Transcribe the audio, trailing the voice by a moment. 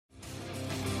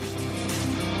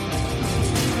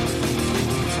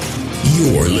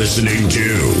You're listening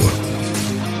to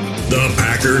the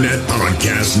Packernet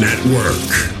Podcast Network.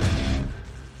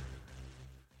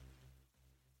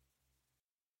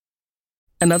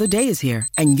 Another day is here,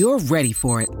 and you're ready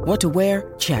for it. What to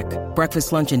wear? Check.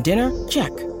 Breakfast, lunch, and dinner?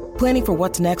 Check. Planning for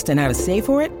what's next and how to save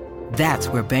for it? That's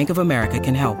where Bank of America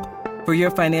can help. For your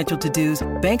financial to-dos,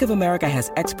 Bank of America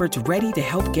has experts ready to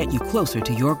help get you closer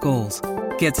to your goals.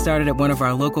 Get started at one of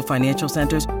our local financial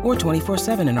centers or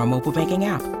 24/7 in our mobile banking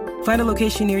app. Find a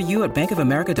location near you at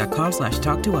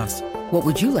bankofamerica.com/talktous. What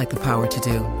would you like the power to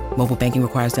do? Mobile banking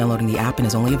requires downloading the app and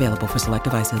is only available for select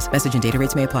devices. Message and data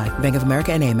rates may apply. Bank of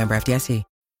America N.A., member FDIC.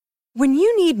 When you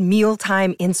need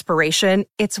mealtime inspiration,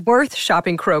 it's worth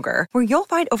shopping Kroger, where you'll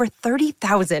find over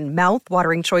 30,000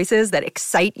 mouth-watering choices that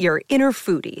excite your inner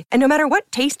foodie. And no matter what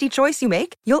tasty choice you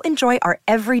make, you'll enjoy our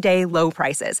everyday low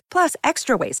prices, plus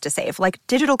extra ways to save, like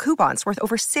digital coupons worth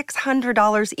over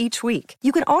 $600 each week.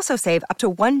 You can also save up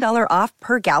to $1 off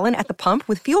per gallon at the pump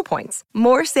with fuel points.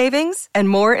 More savings and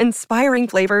more inspiring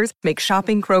flavors make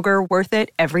shopping Kroger worth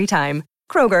it every time.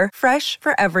 Kroger, fresh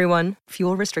for everyone.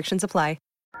 Fuel restrictions apply.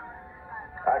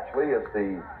 Actually, it's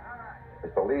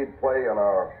the lead play in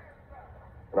our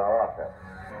offense.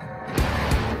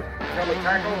 Double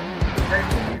tackle, take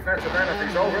the defensive end if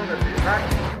he's over him. If he's not,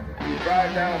 you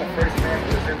drive down the first man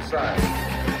who is inside.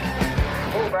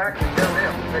 Pull back and get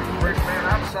him. Take the first man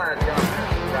outside the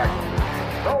offensive tackle.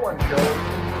 No one goes.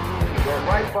 Go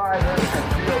right by them and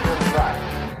field inside.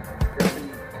 If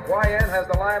the YN has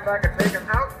the linebacker taken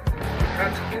out, he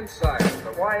cuts inside. If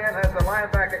the YN has the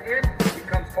linebacker in, he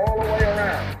comes all the way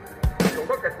around. So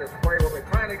look at this play. What we're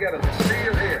trying to get is a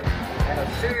seal here and a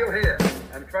seal here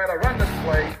and try to run this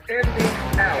play in the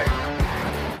alley.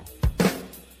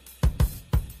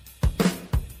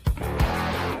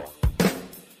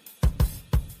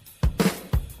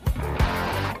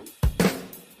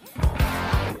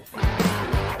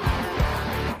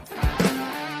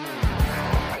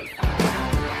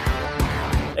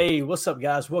 Hey, what's up,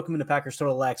 guys? Welcome to Packers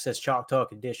Total Access Chalk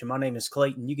Talk Edition. My name is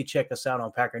Clayton. You can check us out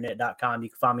on Packernet.com. You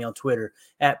can find me on Twitter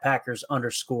at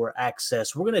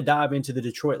Packers_Access. We're going to dive into the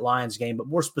Detroit Lions game, but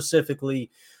more specifically,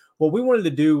 what we wanted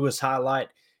to do was highlight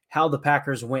how the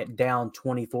Packers went down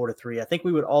 24-3. I think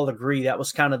we would all agree that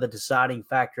was kind of the deciding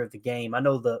factor of the game. I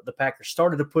know the Packers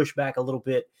started to push back a little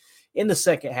bit in the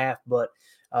second half, but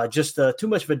just too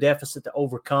much of a deficit to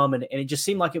overcome. And it just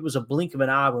seemed like it was a blink of an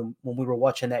eye when we were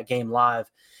watching that game live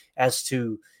as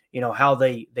to, how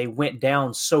they went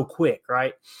down so quick,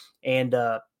 right? And,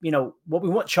 what we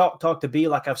want Chalk Talk to be,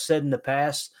 like I've said in the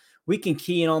past, we can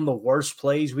key in on the worst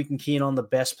plays. We can key in on the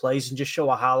best plays and just show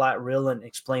a highlight reel and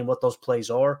explain what those plays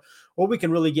are. Or we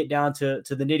can really get down to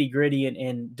the nitty gritty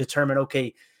and determine,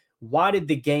 okay, why did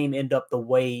the game end up the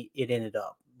way it ended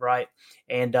up, right?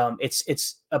 And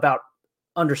it's about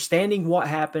understanding what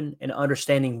happened and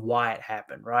understanding why it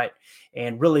happened, right?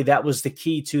 And really that was the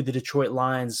key to the Detroit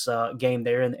Lions game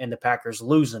there and the Packers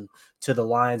losing to the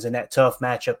Lions in that tough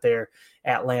matchup there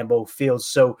at Lambeau Field.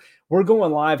 So we're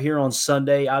going live here on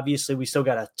Sunday. Obviously, we still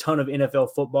got a ton of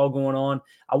NFL football going on.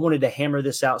 I wanted to hammer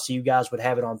this out so you guys would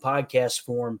have it on podcast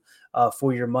form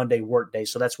for your Monday workday.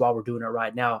 So that's why we're doing it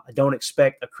right now. I don't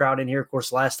expect a crowd in here. Of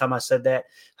course, last time I said that,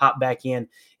 hopped back in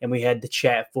and we had the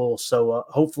chat full. So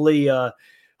hopefully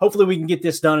we can get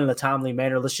this done in a timely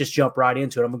manner. Let's just jump right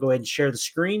into it. I'm gonna go ahead and share the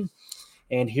screen,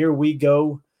 and here we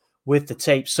go with the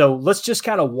tape. So let's just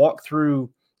kind of walk through,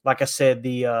 like I said,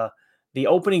 the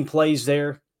opening plays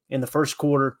there in the first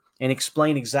quarter and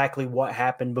explain exactly what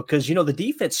happened because, the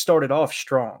defense started off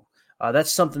strong.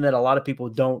 That's something that a lot of people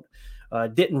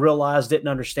didn't realize, didn't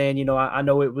understand. I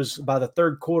know it was by the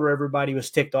third quarter, everybody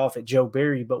was ticked off at Joe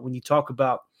Barry, but when you talk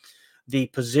about the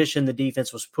position the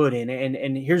defense was put in,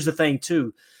 and here's the thing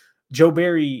too, Joe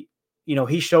Barry,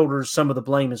 he shoulders some of the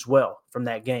blame as well from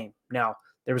that game. Now,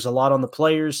 there was a lot on the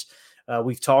players.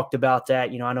 We've talked about that.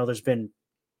 I know there's been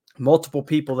multiple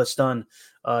people that's done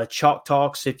chalk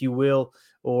talks, if you will,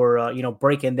 or,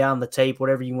 breaking down the tape,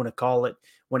 whatever you want to call it,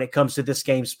 when it comes to this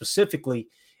game specifically.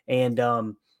 And,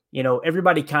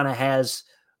 everybody kind of has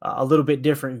a little bit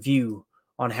different view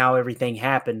on how everything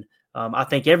happened. I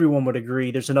think everyone would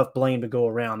agree there's enough blame to go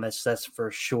around. That's for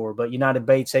sure. But United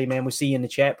Bates, hey, man, we see you in the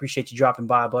chat. Appreciate you dropping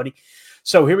by, buddy.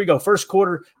 So here we go. First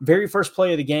quarter, very first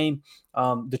play of the game.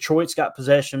 Detroit's got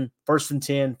possession, 1st and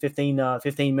 10,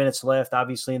 15 minutes left,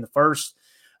 obviously, in the first.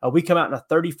 We come out in a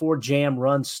 34 jam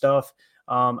run stuff.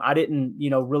 I didn't,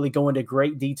 really go into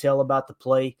great detail about the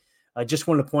play. I just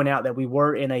wanted to point out that we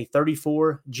were in a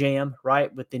 34 jam,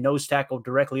 right, with the nose tackle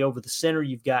directly over the center.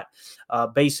 You've got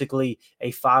basically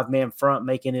a 5-man front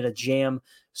making it a jam.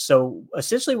 So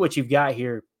essentially what you've got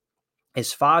here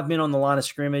is 5 men on the line of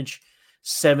scrimmage.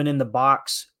 7 in the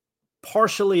box,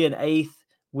 partially an 8th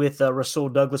with Rasul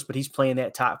Douglas, but he's playing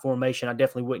that tight formation. I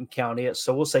definitely wouldn't count it.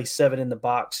 So we'll say 7 in the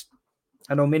box.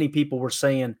 I know many people were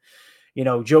saying,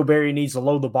 Joe Barry needs to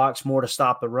load the box more to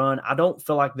stop the run. I don't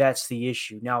feel like that's the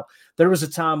issue. Now, there was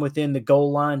a time within the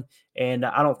goal line, and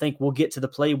I don't think we'll get to the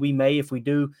play. We may, if we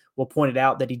do, we'll point it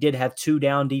out that he did have 2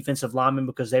 down defensive linemen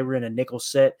because they were in a nickel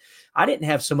set. I didn't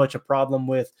have so much a problem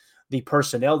with the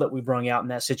personnel that we brung out in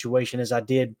that situation as I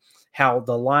did how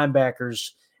the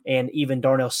linebackers and even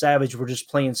Darnell Savage were just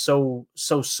playing so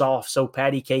soft, so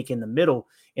patty cake in the middle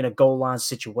in a goal line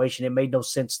situation. It made no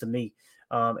sense to me.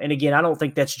 And again, I don't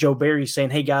think that's Joe Barry saying,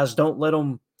 "Hey guys, don't let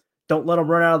them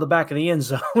run out of the back of the end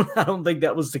zone." I don't think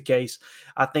that was the case.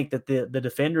 I think that the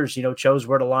defenders, chose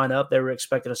where to line up. They were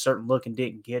expecting a certain look and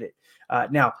didn't get it.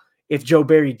 Now, if Joe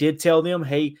Barry did tell them,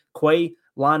 "Hey, Quay,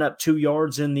 line up 2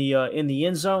 yards in the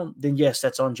end zone," then yes,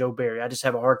 that's on Joe Barry. I just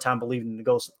have a hard time believing in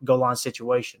the goal line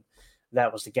situation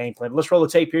that was the game plan. But let's roll the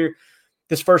tape here.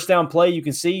 This first down play, you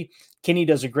can see Kenny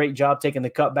does a great job taking the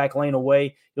cutback lane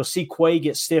away. You'll see Quay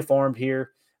get stiff-armed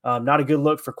here. Not a good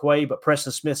look for Quay, but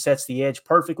Preston Smith sets the edge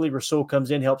perfectly. Rasul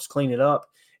comes in, helps clean it up,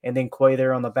 and then Quay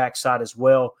there on the backside as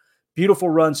well. Beautiful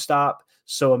run stop,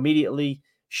 so immediately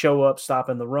show up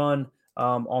stopping the run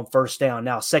on first down.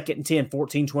 Now, 2nd and 10,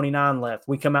 14:29 left.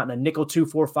 We come out in a nickel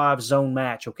 2-4-5 zone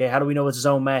match, okay? How do we know it's a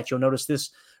zone match? You'll notice this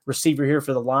receiver here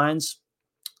for the Lions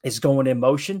is going in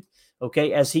motion.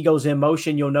 Okay, as he goes in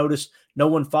motion, you'll notice no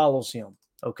one follows him.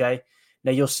 Okay,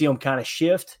 now you'll see him kind of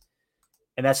shift,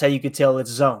 and that's how you can tell it's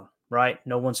zone, right?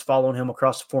 No one's following him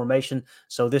across the formation.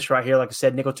 So this right here, like I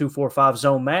said, nickel 2-4-5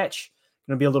 zone match.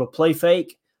 Going to be a little play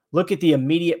fake. Look at the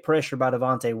immediate pressure by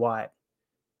Devontae Wyatt.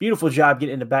 Beautiful job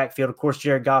getting in the backfield. Of course,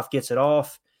 Jared Goff gets it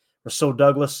off. Rasul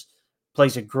Douglas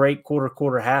plays a great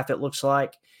quarter half, it looks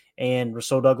like. And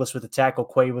Rasul Douglas with the tackle.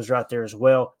 Quay was right there as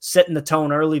well. Setting the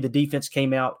tone early. The defense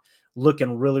came out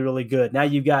looking really, really good. Now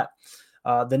you got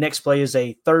the next play is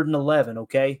a 3rd and 11,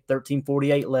 okay?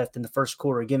 13:48 left in the first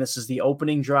quarter. Again, this is the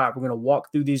opening drive. We're going to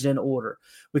walk through these in order.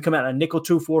 We come out in a nickel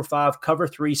 2-4-5, cover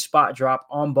 3, spot drop,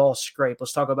 on ball scrape.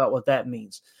 Let's talk about what that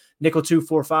means. Nickel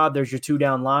 2-4-5, there's your 2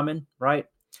 down linemen, right?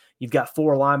 You've got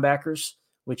 4 linebackers,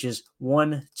 which is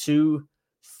 1, 2,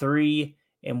 3,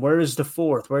 and where is the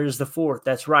 4th? Where is the 4th?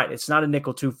 That's right. It's not a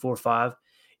nickel 2-4-5.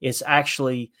 It's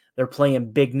actually, they're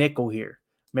playing big nickel here.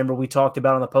 Remember we talked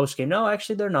about on the post game. No,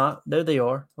 actually they're not. There they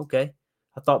are. Okay.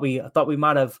 I thought we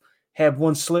might have had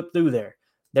one slip through there.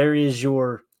 There is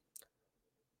your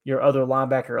other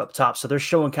linebacker up top. So they're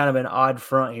showing kind of an odd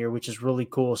front here, which is really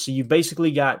cool. So you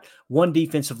basically got one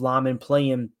defensive lineman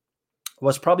playing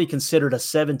what's probably considered a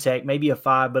 7 tech, maybe a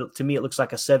 5, but to me it looks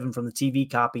like a 7 from the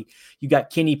TV copy. You got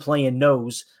Kenny playing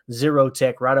nose, 0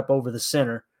 tech right up over the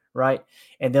center, right?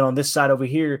 And then on this side over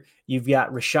here, you've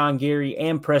got Rashawn Gary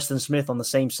and Preston Smith on the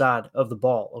same side of the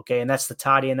ball, okay? And that's the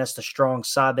tight end, that's the strong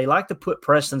side. They like to put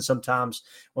Preston sometimes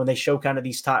when they show kind of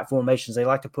these tight formations. They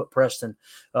like to put Preston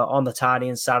on the tight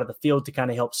end side of the field to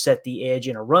kind of help set the edge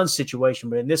in a run situation.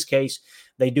 But in this case,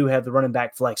 they do have the running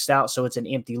back flexed out, so it's an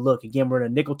empty look. Again, we're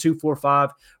in a nickel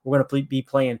 2-4-5. We're going to be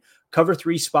playing cover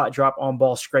 3 spot drop on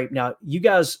ball scrape. Now, you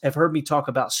guys have heard me talk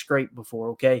about scrape before,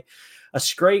 okay? A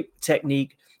scrape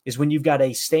technique is when you've got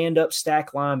a stand-up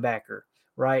stack linebacker,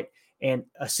 right? And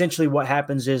essentially what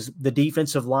happens is the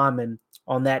defensive lineman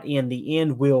on that end, the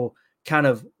end will kind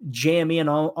of jam in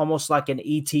almost like an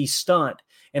ET stunt,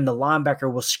 and the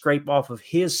linebacker will scrape off of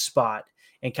his spot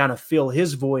and kind of fill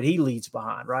his void he leads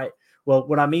behind, right? Well,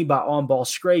 what I mean by on-ball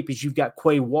scrape is you've got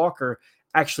Quay Walker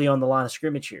actually on the line of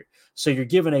scrimmage here. So you're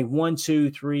given a 1, 2,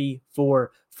 3,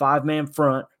 4, 5-man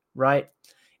front, right?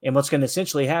 And what's going to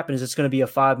essentially happen is it's going to be a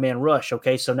 5-man rush,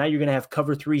 okay? So now you're going to have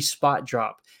cover 3 spot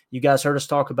drop. You guys heard us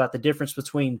talk about the difference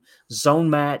between zone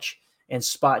match and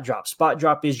spot drop. Spot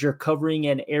drop is you're covering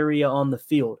an area on the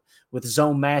field. With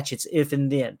zone match, it's if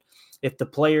and then. If the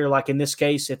player, like in this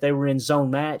case, if they were in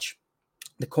zone match,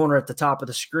 the corner at the top of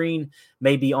the screen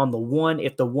may be on the 1.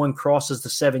 If the 1 crosses the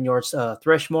 7-yard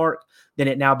thresh mark, then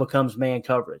it now becomes man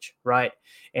coverage, right?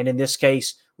 And in this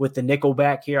case, with the nickel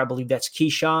back here, I believe that's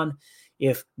Keyshawn.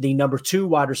 If the number 2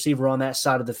 wide receiver on that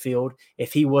side of the field,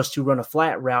 if he was to run a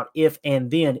flat route, if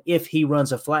he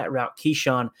runs a flat route,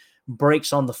 Keyshawn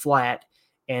breaks on the flat,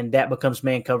 and that becomes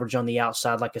man coverage on the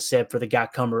outside, like I said, for the guy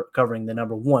covering the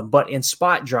number 1. But in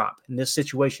spot drop, in this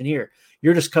situation here,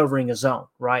 you're just covering a zone,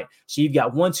 right? So you've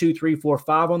got 1, 2, 3, 4,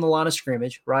 5 on the line of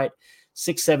scrimmage, right?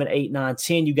 6, 7, 8, 9,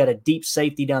 10. You got a deep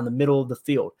safety down the middle of the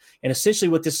field. And essentially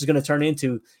what this is going to turn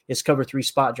into is cover 3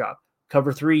 spot drop.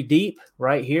 Cover 3 deep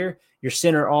right here. Your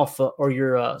center off or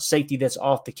your safety that's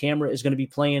off the camera is going to be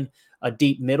playing a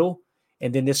deep middle.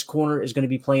 and then this corner is going to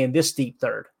be playing this deep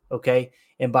third, okay?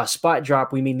 And by spot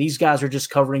drop, we mean these guys are just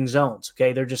covering zones,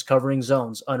 okay? They're just covering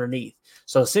zones underneath.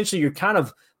 So essentially, you're kind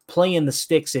of playing the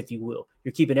sticks, if you will.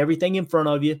 You're keeping everything in front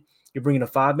of you. You're bringing a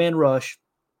 5-man rush,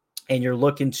 and you're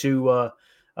looking to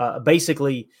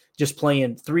basically just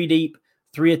playing 3 deep,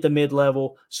 3 at the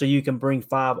mid-level, so you can bring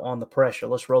 5 on the pressure.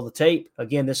 Let's roll the tape.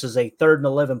 Again, this is a 3rd and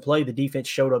 11 play. The defense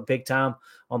showed up big time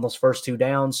on those first 2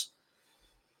 downs.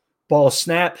 Ball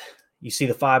snap. You see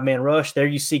the 5-man rush. There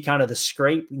you see kind of the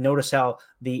scrape. Notice how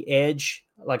the edge,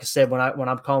 like I said, when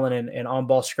I'm calling an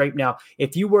on-ball scrape. Now,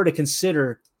 if you were to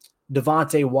consider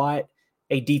Devontae White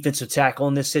a defensive tackle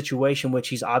in this situation, which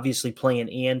he's obviously playing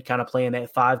in, kind of playing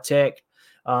that 5 tech,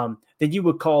 then you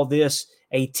would call this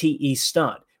a TE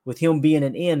stunt. With him being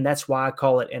an end, that's why I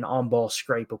call it an on-ball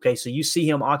scrape, okay? So you see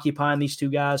him occupying these 2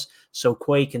 guys so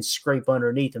Quay can scrape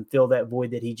underneath and fill that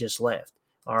void that he just left,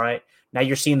 all right? Now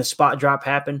you're seeing the spot drop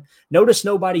happen. Notice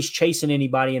nobody's chasing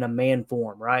anybody in a man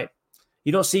form, right?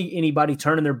 You don't see anybody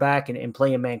turning their back and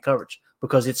playing man coverage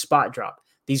because it's spot drop.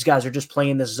 These guys are just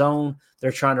playing the zone.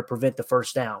 They're trying to prevent the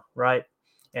first down, right?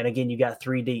 And again, you got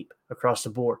 3 deep across the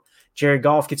board. Jared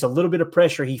Goff gets a little bit of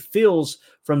pressure. He feels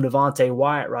from Devontae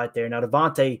Wyatt right there. Now,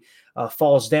 Devontae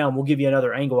falls down. We'll give you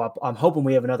another angle. I'm hoping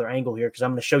we have another angle here because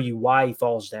I'm going to show you why he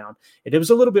falls down. It was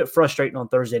a little bit frustrating on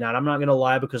Thursday night. I'm not going to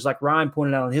lie because like Ryan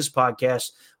pointed out on his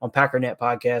podcast, on Packernet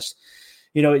podcast,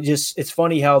 it's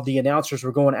funny how the announcers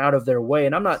were going out of their way.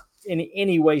 And I'm not in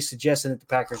any way suggesting that the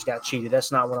Packers got cheated.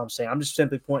 That's not what I'm saying. I'm just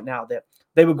simply pointing out that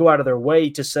they would go out of their way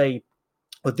to say,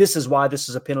 well, this is why this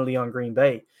is a penalty on Green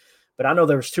Bay. But I know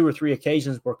there was 2 or 3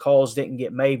 occasions where calls didn't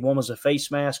get made. One was a face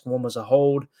mask, one was a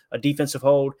hold, a defensive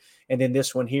hold, and then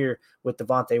this one here with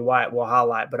Devontae Wyatt will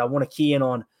highlight. But I want to key in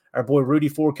on our boy Rudy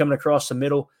Ford coming across the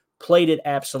middle, played it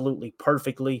absolutely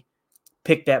perfectly,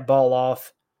 picked that ball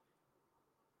off.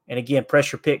 And again,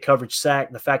 pressure pick, coverage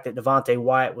sack. The fact that Devontae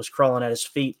Wyatt was crawling at his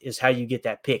feet is how you get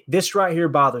that pick. This right here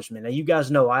bothers me. Now, you guys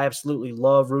know I absolutely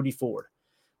love Rudy Ford.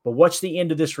 But watch the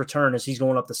end of this return as he's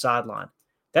going up the sideline.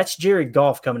 That's Jared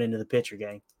Goff coming into the picture,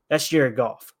 gang. That's Jared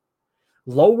Goff.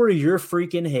 Lower your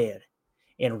freaking head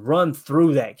and run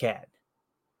through that cat.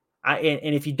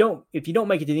 And if you don't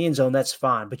make it to the end zone, that's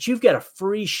fine. But you've got a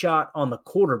free shot on the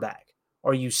quarterback.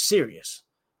 Are you serious?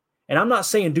 And I'm not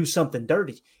saying do something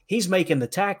dirty. He's making the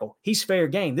tackle. He's fair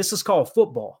game. This is called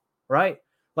football, right?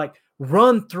 Like,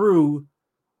 run through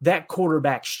that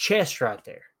quarterback's chest right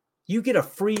there. You get a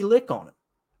free lick on him.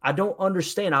 I don't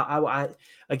understand.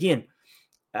 Again,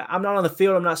 I'm not on the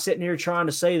field. I'm not sitting here trying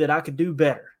to say that I could do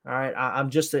better. All right.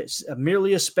 I'm just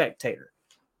merely a spectator.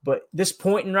 But this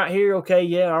pointing right here, okay,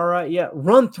 yeah, all right, yeah.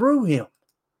 Run through him.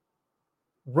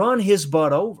 Run his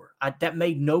butt over. That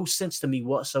made no sense to me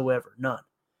whatsoever. None.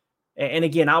 And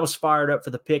again, I was fired up for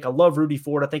the pick. I love Rudy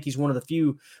Ford. I think he's one of the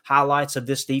few highlights of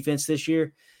this defense this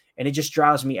year. And it just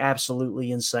drives me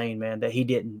absolutely insane, man, that he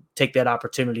didn't take that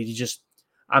opportunity to just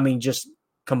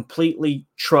completely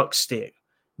truck stick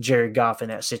Jared Goff in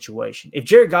that situation. If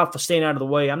Jared Goff was staying out of the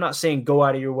way, I'm not saying go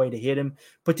out of your way to hit him,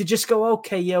 but to just go,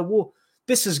 okay, yeah, well,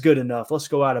 this is good enough. Let's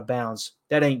go out of bounds.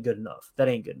 That ain't good enough. That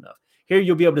ain't good enough. Here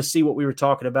you'll be able to see what we were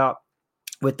talking about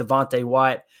with Devontae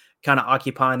Wyatt kind of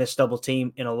occupying this double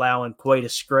team and allowing Quay to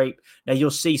scrape. Now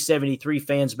you'll see 73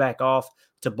 fans back off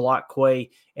to block Quay,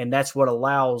 and that's what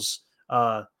allows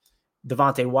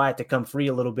Devontae Wyatt to come free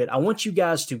a little bit. I want you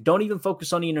guys to don't even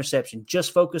focus on the interception.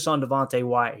 Just focus on Devontae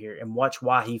Wyatt here and watch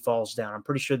why he falls down. I'm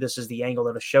pretty sure this is the angle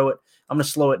that'll show it. I'm going to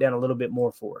slow it down a little bit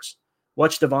more for us.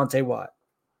 Watch Devontae Wyatt.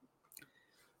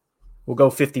 We'll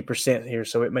go 50% here,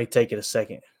 so it may take it a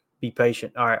second. Be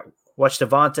patient. All right. Watch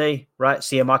Devontae, right?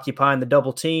 See him occupying the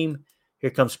double team. Here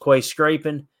comes Quay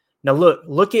scraping. Now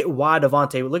look at why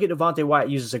Devontae Wyatt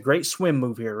uses a great swim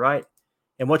move here, right?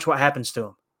 And watch what happens to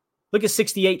him. Look at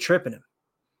 68 tripping him.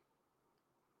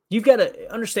 You've got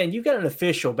to understand, you've got an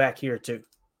official back here too,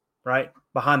 right?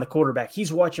 Behind the quarterback.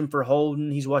 He's watching for holding.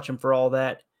 He's watching for all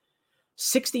that.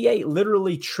 68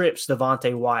 literally trips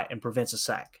Devontae Wyatt and prevents a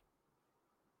sack.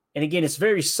 And again, it's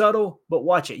very subtle, but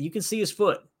watch it. You can see his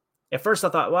foot. At first I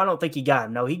thought, well, I don't think he got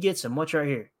him. No, he gets him. Watch right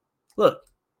here. Look.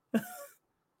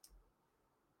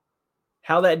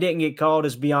 How that didn't get called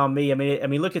is beyond me. I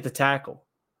mean, look at the tackle.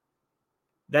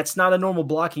 That's not a normal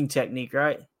blocking technique,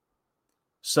 right?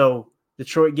 So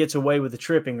Detroit gets away with the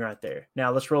tripping right there.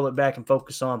 Now let's roll it back and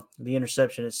focus on the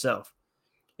interception itself.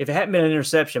 If it hadn't been an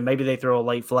interception, maybe they throw a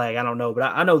late flag. I don't know, but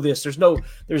I know this.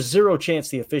 There's zero chance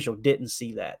the official didn't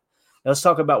see that. Now let's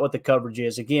talk about what the coverage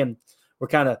is. Again, we're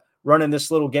kind of running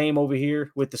this little game over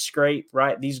here with the scrape,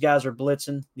 right? These guys are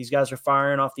blitzing. These guys are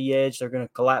firing off the edge. They're going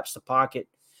to collapse the pocket.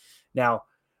 Now,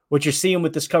 What you're seeing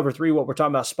with this cover 3, what we're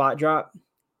talking about spot drop,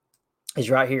 is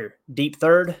right here. Deep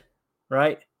third,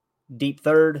 right? Deep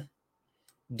third,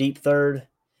 deep third.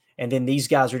 And then these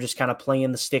guys are just kind of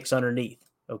playing the sticks underneath,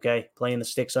 okay? Playing the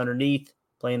sticks underneath,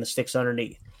 playing the sticks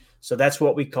underneath. So that's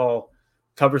what we call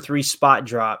cover 3 spot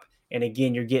drop. And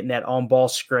again, you're getting that on-ball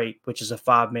scrape, which is a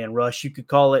 5-man rush. You could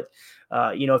call it,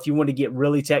 if you want to get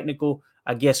really technical,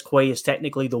 I guess Quay is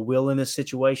technically the will in this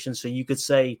situation. So you could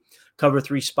say cover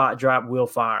 3 spot drop, will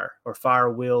fire, or fire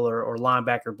will, or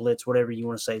linebacker blitz, whatever you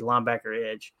want to say,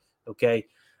 linebacker edge, okay?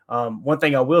 One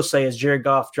thing I will say is Jared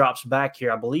Goff drops back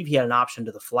here. I believe he had an option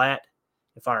to the flat,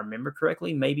 if I remember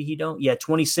correctly. Maybe he don't. Yeah,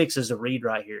 26 is the read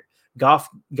right here. Goff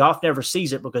never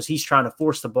sees it because he's trying to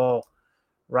force the ball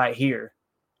right here.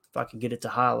 If I can get it to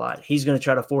highlight, he's going to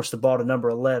try to force the ball to number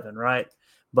 11, right?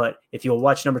 But if you'll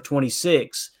watch number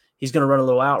 26, he's going to run a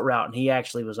little out route, and he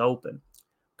actually was open.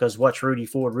 Because watch Rudy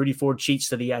Ford. Rudy Ford cheats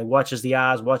to the eye, watches the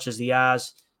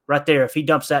eyes. Right there, if he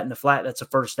dumps that in the flat, that's a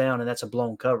first down, and that's a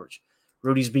blown coverage.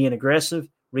 Rudy's being aggressive,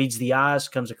 reads the eyes,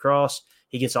 comes across.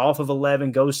 He gets off of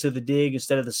 11, goes to the dig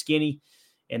instead of the skinny,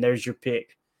 and there's your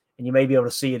pick. And you may be able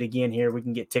to see it again here. We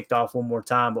can get ticked off one more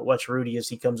time, but watch Rudy as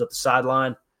he comes up the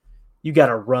sideline. You got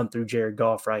to run through Jared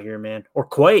Goff right here, man. Or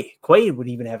Quay. Quay would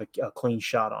even have a clean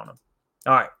shot on him.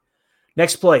 All right.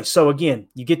 Next play. So, again,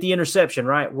 you get the interception,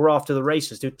 right? We're off to the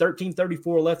races, dude.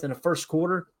 13:34 left in the first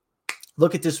quarter.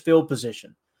 Look at this field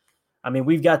position. I mean,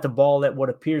 we've got the ball at what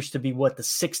appears to be, the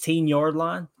 16-yard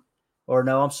line? Or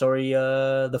no, I'm sorry,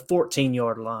 the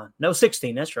 14-yard line. No,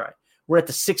 16, that's right. We're at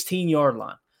the 16-yard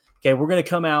line. Okay, we're going to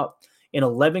come out in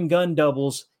 11 gun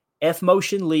doubles, F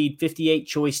motion lead, 58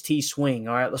 choice T swing.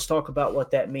 All right, let's talk about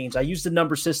what that means. I use the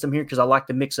number system here because I like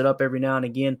to mix it up every now and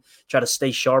again, try to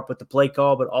stay sharp with the play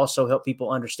call, but also help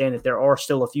people understand that there are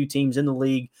still a few teams in the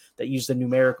league that use the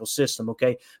numerical system,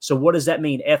 okay? So what does that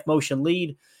mean? F motion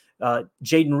lead.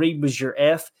 Jaden Reed was your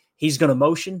F. He's going to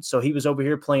motion, so he was over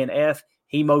here playing F.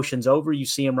 He motions over. You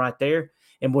see him right there.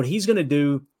 And what he's going to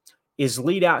do is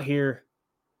lead out here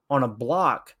on a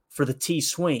block for the T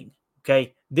swing,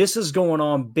 okay? This is going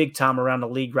on big time around the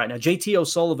league right now. JT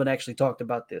O'Sullivan actually talked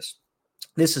about this.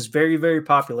 This is very, very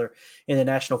popular in the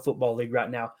National Football League right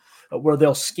now, where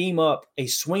they'll scheme up a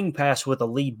swing pass with a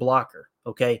lead blocker,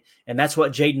 okay? And that's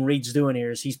what Jaden Reed's doing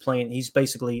here is he's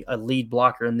basically a lead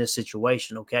blocker in this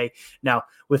situation, okay? Now,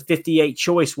 with 58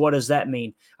 choice, what does that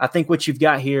mean? I think what you've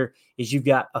got here is you've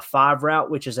got a 5 route,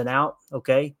 which is an out,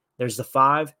 okay? There's the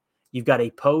 5. You've got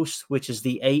a post, which is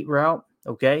the 8 route,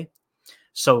 okay?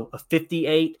 So a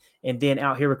 58, and then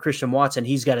out here with Christian Watson,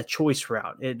 he's got a choice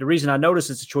route. The reason I notice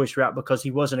it's a choice route because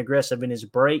he wasn't aggressive in his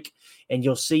break, and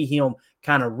you'll see him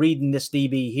kind of reading this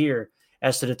DB here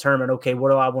as to determine, okay,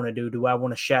 what do I want to do? Do I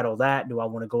want to shadow that? Do I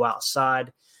want to go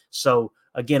outside? So,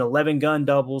 again, 11 gun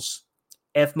doubles,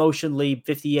 F motion lead,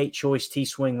 58 choice T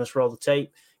swing. Let's roll the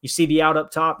tape. You see the out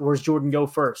up top. Where's Jordan go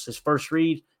first? His first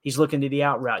read, he's looking to the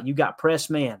out route. You got press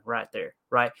man right there,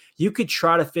 right? You could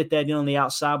try to fit that in on the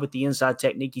outside with the inside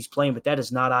technique he's playing, but that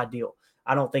is not ideal.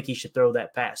 I don't think he should throw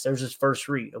that pass. There's his first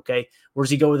read, okay? Where's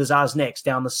he go with his eyes next?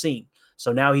 Down the seam.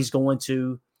 So now he's going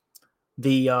to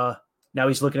now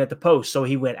he's looking at the post. So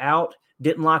he went out,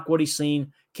 didn't like what he's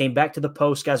seen, came back to the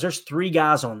post. Guys, there's 3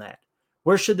 guys on that.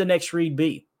 Where should the next read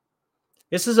be?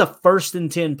 This is a 1st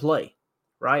and 10 play,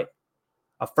 right?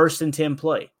 A 1st and 10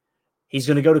 play. He's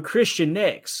going to go to Christian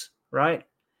next, right?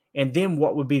 And then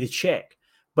what would be the check?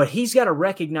 But he's got to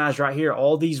recognize right here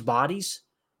all these bodies.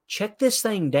 Check this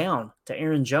thing down to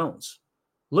Aaron Jones.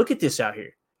 Look at this out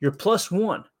here. You're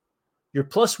 +1. You're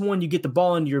 +1. You get the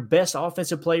ball into your best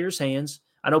offensive player's hands.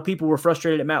 I know people were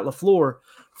frustrated at Matt LaFleur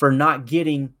for not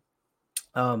getting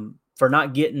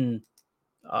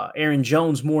Aaron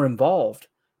Jones more involved.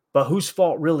 But whose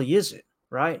fault really is it,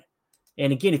 right?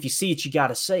 And again, if you see it, you got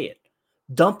to say it.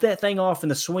 Dump that thing off in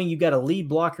the swing. You got a lead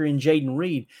blocker in Jaden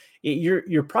Reed.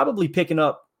 You're probably picking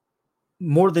up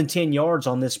more than 10 yards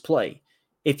on this play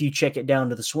if you check it down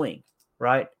to the swing,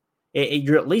 right?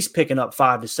 You're at least picking up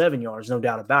 5 to 7 yards, no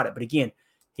doubt about it. But again,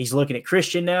 he's looking at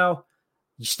Christian now.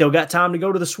 You still got time to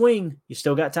go to the swing.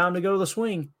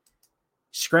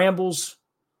 Scrambles,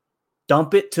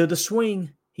 dump it to the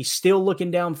swing. He's still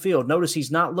looking downfield. Notice he's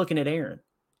not looking at Aaron.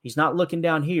 He's not looking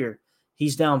down here.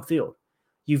 He's downfield.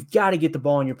 You've got to get the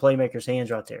ball in your playmaker's hands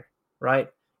right there, right?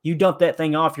 You dump that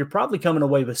thing off, you're probably coming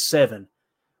away with 7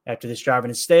 after this drive.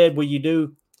 And instead, what you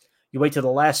do, you wait till the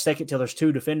last second till there's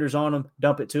 2 defenders on him,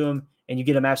 dump it to him, and you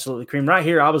get him absolutely creamed. Right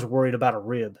here, I was worried about a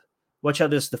rib. Watch how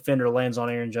this defender lands on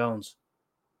Aaron Jones,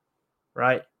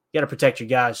 right? You got to protect your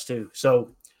guys too.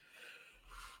 So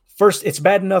first, it's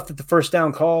bad enough that the first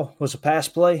down call was a pass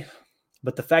play.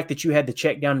 But the fact that you had the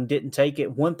check down and didn't take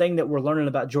it, one thing that we're learning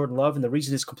about Jordan Love and the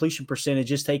reason his completion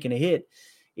percentage is taking a hit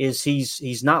is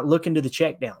he's not looking to the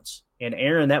check downs. And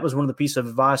Aaron, that was one of the pieces of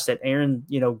advice that Aaron,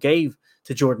 gave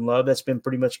to Jordan Love. That's been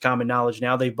pretty much common knowledge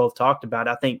now. They've both talked about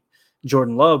it. I think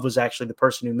Jordan Love was actually the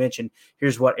person who mentioned,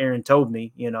 here's what Aaron told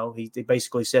me. He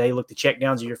basically said, hey, look, the check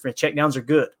downs are your friend. Check downs are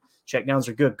good. Check downs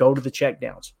are good. Go to the check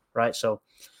downs, right? So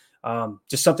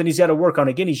just something he's got to work on.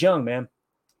 Again, he's young, man.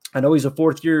 I know he's a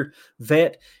fourth-year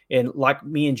vet, and like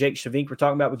me and Jake Shavink were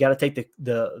talking about, we got to take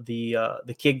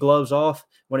the kid gloves off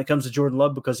when it comes to Jordan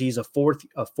Love because he's a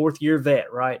fourth-year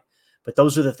vet, right? But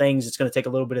those are the things it's going to take a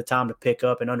little bit of time to pick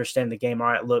up and understand the game. All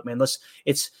right, look, man,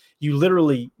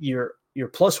 you're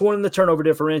 +1 in the turnover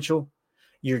differential.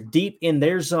 You're deep in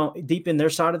their zone, deep in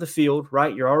their side of the field,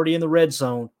 right? You're already in the red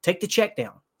zone. Take the check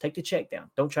down.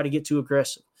 Don't try to get too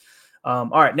aggressive. All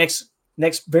right,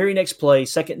 very next play,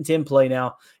 2nd and 10 play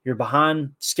now. You're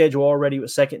behind schedule already with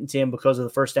 2nd and 10 because of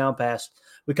the first down pass.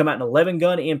 We come out in 11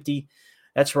 gun empty.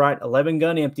 That's right, 11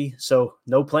 gun empty. So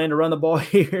no plan to run the ball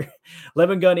here.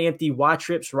 11 gun empty, Y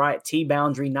trips right, T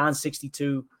boundary,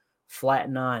 962, flat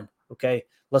 9. Okay,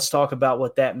 let's talk about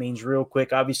what that means real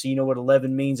quick. Obviously, you know what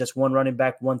 11 means. That's one running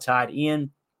back, one tight end.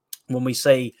 When we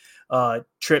say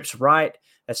trips right,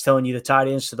 that's telling you the tight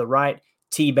ends to the right.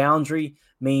 T boundary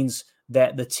means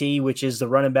that the T, which is the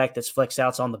running back that's flex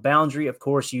outs on the boundary. Of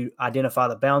course, you identify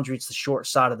the boundary. It's the short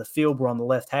side of the field. We're on the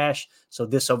left hash. So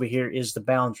this over here is the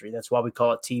boundary. That's why we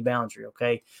call it T boundary,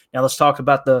 okay? Now let's talk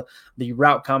about the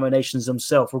route combinations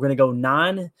themselves. We're going to go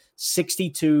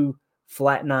 962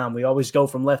 flat 9. We always go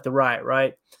from left to right,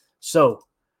 right? So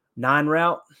 9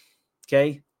 route,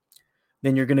 okay?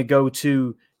 Then you're going to go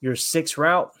to your 6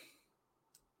 route,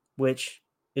 which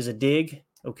is a dig,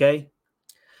 okay?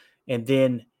 And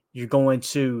then you're going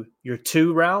to your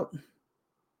 2 route.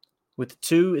 With the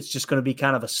 2, it's just going to be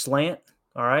kind of a slant,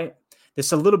 all right? This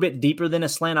is a little bit deeper than a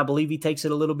slant. I believe he takes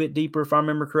it a little bit deeper, if I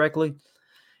remember correctly.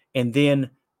 And then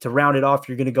to round it off,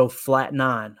 you're going to go flat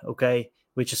 9, okay?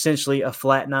 Which essentially a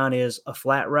flat 9 is a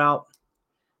flat route,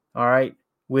 all right,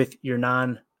 with your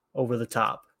 9 over the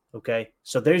top, okay?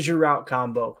 So there's your route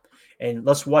combo. And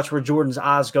let's watch where Jordan's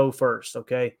eyes go first,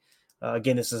 okay?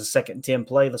 Again, this is a 2nd and 10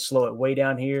 play. Let's slow it way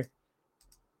down here.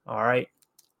 All right.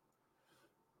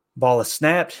 Ball is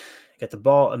snapped. Got the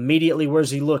ball immediately.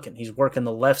 Where's he looking? He's working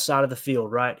the left side of the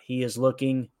field, right? He is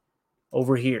looking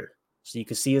over here. So you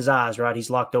can see his eyes, right?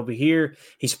 He's locked over here.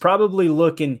 He's probably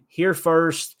looking here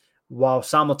first while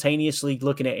simultaneously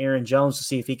looking at Aaron Jones to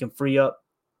see if he can free up.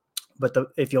 But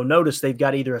if you'll notice, they've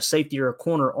got either a safety or a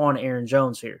corner on Aaron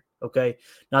Jones here, okay?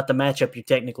 Not the matchup you're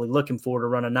technically looking for to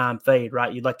run a 9 fade,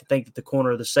 right? You'd like to think that the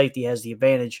corner or the safety has the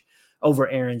advantage over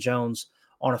Aaron Jones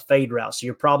on a fade route. So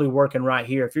you're probably working right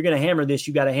here. If you're going to hammer this,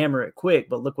 you got to hammer it quick.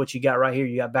 But look what you got right here.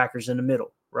 You got backers in the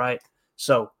middle, right?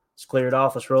 So let's clear it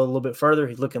off. Let's roll a little bit further.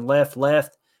 He's looking left.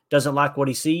 Doesn't like what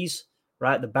he sees,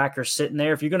 right? The backer's sitting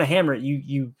there. If you're going to hammer it,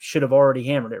 you should have already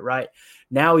hammered it, right?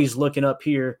 Now he's looking up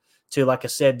here to, like I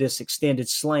said, this extended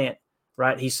slant,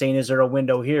 right? He's saying, is there a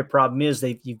window here? Problem is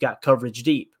you've got coverage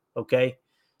deep, okay?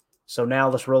 So now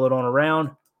let's roll it on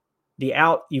around. The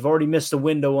out, you've already missed the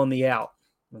window on the out,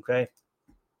 okay?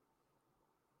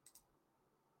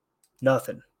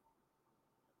 Nothing.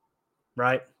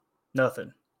 Right?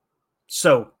 Nothing.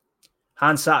 So,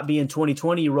 hindsight being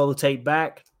 2020, you roll the tape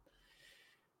back.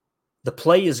 The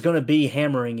play is going to be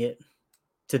hammering it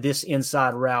to this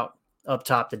inside route up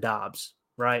top to Dobbs,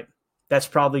 right? That's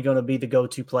probably going to be the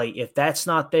go-to play. If that's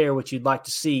not there, what you'd like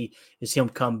to see is him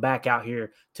come back out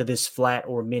here to this flat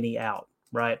or mini out,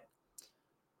 right?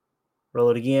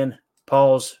 Roll it again.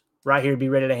 Pause. Right here, be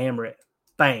ready to hammer it.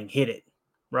 Bang, hit it.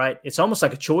 Right? It's almost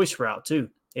like a choice route, too.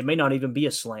 It may not even be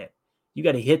a slant. You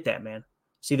got to hit that, man.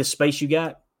 See the space you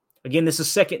got? Again, this is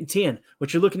 2nd and 10.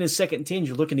 What you're looking at 2nd and 10,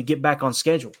 you're looking to get back on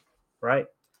schedule, right?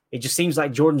 It just seems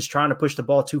like Jordan's trying to push the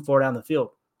ball too far down the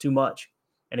field, too much.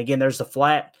 And again, there's the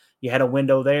flat. You had a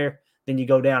window there. Then you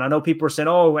go down. I know people are saying,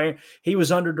 oh, he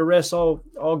was under duress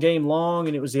all game long,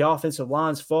 and it was the offensive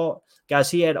line's fault. Guys,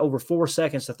 he had over 4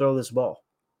 seconds to throw this ball.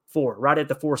 4, right at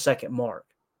the 4-second mark.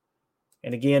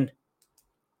 And again,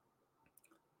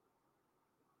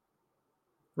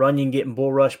 Runyon getting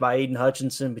bull rushed by Aiden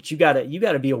Hutchinson, but you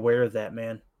gotta be aware of that,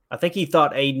 man. I think he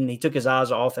thought Aiden, he took his eyes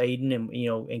off Aiden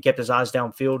and kept his eyes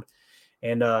downfield,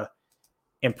 and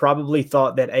probably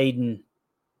thought that Aiden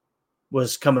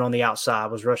was coming on the outside,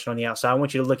 was rushing on the outside. I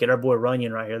want you to look at our boy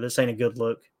Runyon right here. This ain't a good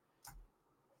look.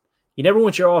 You never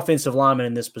want your offensive lineman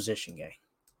in this position, gang.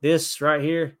 This right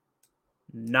here,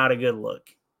 not a good look.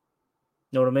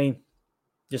 Know what I mean?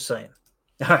 Just saying.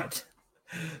 All right.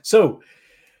 So,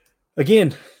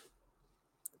 again,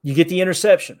 You get the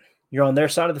interception. You're on their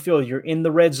side of the field. You're in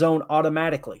the red zone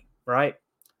automatically, right?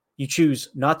 You choose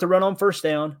not to run on first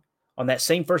down. On that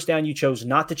same first down, you chose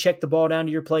not to check the ball down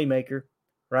to your playmaker,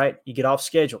 right? You get off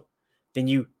schedule. Then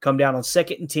you come down on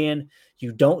 2nd and 10.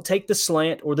 You don't take the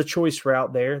slant or the choice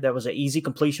route there. That was an easy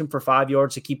completion for 5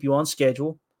 yards to keep you on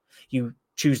schedule. You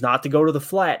choose not to go to the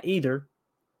flat either.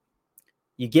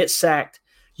 You get sacked.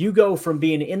 You go from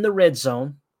being in the red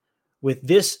zone with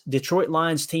this Detroit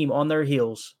Lions team on their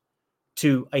heels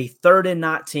to a 3rd and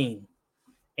 19,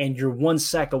 and you're 1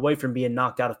 sack away from being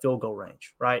knocked out of field goal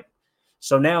range, right?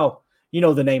 So now you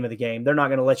know the name of the game. They're not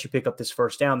going to let you pick up this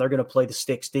first down. They're going to play the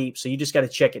sticks deep, so you just got to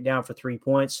check it down for 3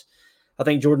 points. I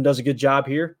think Jordan does a good job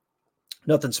here.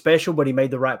 Nothing special, but he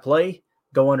made the right play.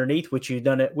 Go underneath, which you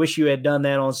done it. Wish you had done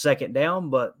that on 2nd down,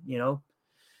 but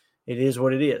it is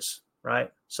what it is,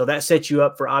 right? So that sets you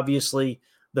up for obviously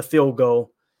the field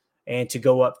goal and to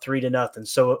go up 3-0.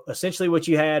 So essentially what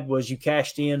you had was you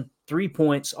cashed in 3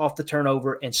 points off the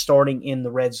turnover and starting in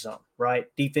the red zone, right?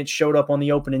 Defense showed up on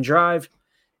the opening drive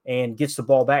and gets the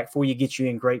ball back for you, gets you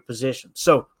in great position.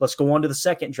 So let's go on to the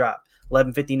second drive.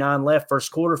 11:59 left,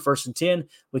 first quarter, 1st and 10.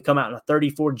 We come out in a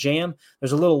 34 jam.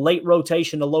 There's a little late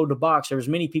rotation to load the box. There's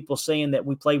many people saying that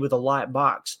we play with a light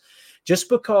box. Just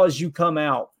because you come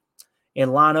out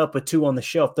and line up with 2 on the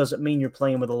shelf doesn't mean you're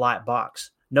playing with a light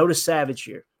box. Notice Savage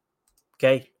here,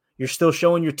 okay? You're still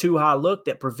showing your 2-high look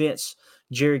that prevents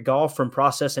Jared Goff from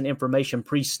processing information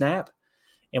pre-snap.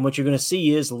 And what you're going to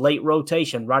see is late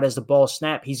rotation. Right as the ball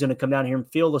snap, he's going to come down here and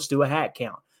field. Let's do a hat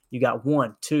count. You got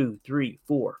 1, 2, 3,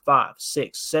 4, 5,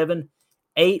 6, 7,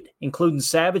 8, including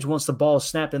Savage. Once the ball is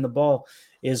snapped and the ball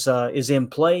is in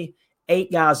play, 8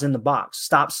 guys in the box.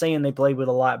 Stop saying they play with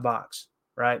a light box,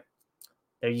 right?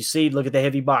 There you see, look at the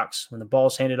heavy box when the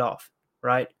ball's handed off,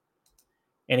 right?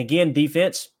 And again,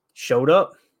 defense showed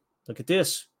up. Look at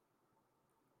this.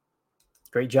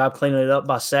 Great job cleaning it up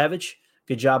by Savage.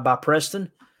 Good job by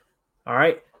Preston. All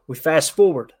right, we fast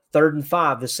forward. 3rd and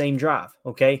 5, the same drive,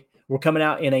 okay? We're coming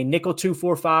out in a nickel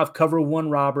 2-4-5, cover 1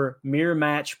 robber, mirror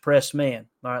match, press man.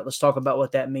 All right, let's talk about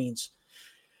what that means.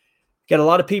 Got a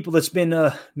lot of people that's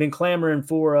been clamoring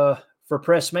for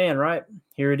press man, right?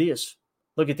 Here it is.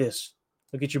 Look at this.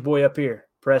 Look at your boy up here,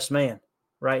 press man,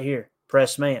 right here,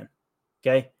 press man,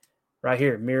 okay? Right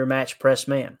here, mirror match, press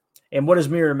man. And what is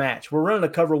mirror match? We're running a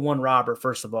cover 1 robber,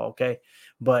 first of all, okay?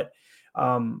 But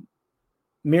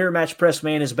mirror match press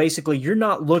man is basically you're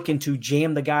not looking to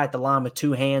jam the guy at the line with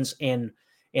 2 hands and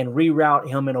reroute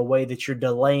him in a way that you're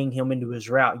delaying him into his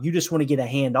route. You just want to get a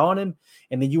hand on him,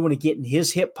 and then you want to get in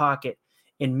his hip pocket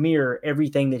and mirror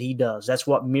everything that he does. That's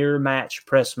what mirror match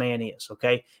press man is,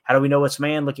 okay? How do we know it's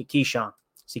man? Look at Keyshawn.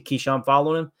 See Keyshawn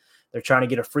following him? They're trying to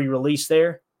get a free release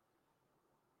there.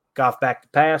 Goff back to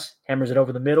pass, hammers it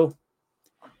over the middle.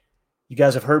 You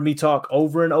guys have heard me talk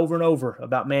over and over and over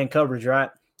about man coverage, right?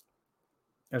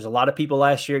 There's a lot of people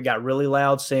last year got really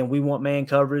loud saying we want man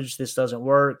coverage. This doesn't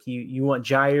work. You want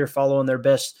Jair following their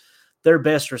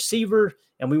best receiver,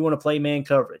 and we want to play man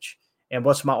coverage. And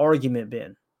what's my argument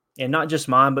been? And not just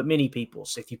mine, but many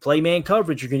people's. If you play man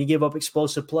coverage, you're going to give up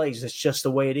explosive plays. That's just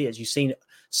the way it is. You've seen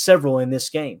several in this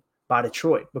game by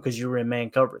Detroit because you were in man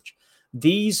coverage.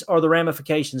 These are the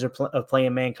ramifications of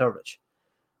playing man coverage.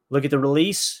 Look at the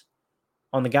release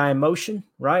on the guy in motion,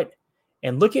 right?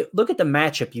 And look at the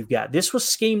matchup you've got. This was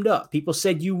schemed up. People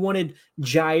said you wanted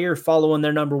Jair following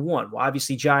their number 1. Well,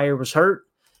 obviously Jair was hurt.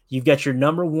 You've got your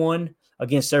number 1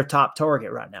 against their top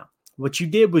target right now. What you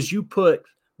did was you put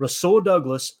Rasul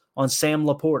Douglas on Sam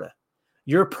Laporta.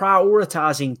 You're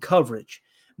prioritizing coverage,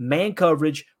 man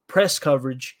coverage, press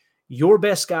coverage, your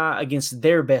best guy against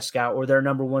their best guy or their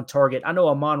number 1 target. I know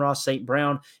Amon-Ra St.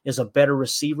 Brown is a better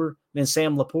receiver than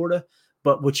Sam Laporta,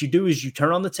 but what you do is you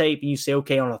turn on the tape and you say,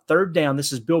 okay, on a 3rd down,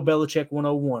 this is Bill Belichick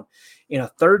 101. In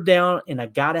a 3rd down and I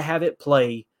got to have it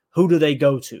play, who do they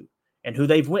go to? And who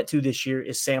they've went to this year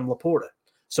is Sam Laporta.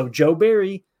 So Joe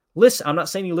Barry, listen, I'm not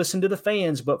saying you listen to the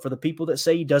fans, but for the people that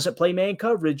say he doesn't play man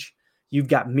coverage, you've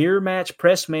got mirror match,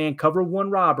 press man, cover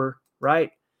 1 robber, right?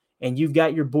 And you've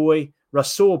got your boy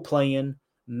Rasul playing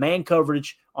man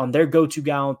coverage on their go-to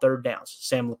guy on 3rd downs,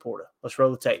 Sam Laporta. Let's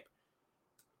roll the tape.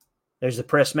 There's the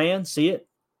press man. See it?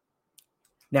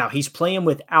 Now, he's playing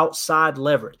with outside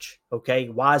leverage, okay?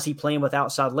 Why is he playing with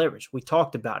outside leverage? We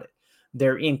talked about it.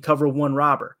 They're in cover 1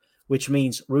 robber, which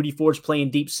means Rudy Ford's playing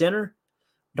deep center.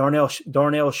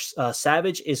 Darnell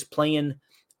Savage is playing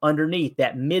underneath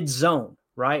that mid-zone,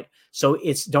 right? So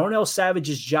it's Darnell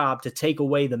Savage's job to take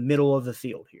away the middle of the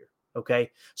field here,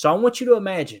 okay? So I want you to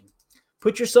imagine,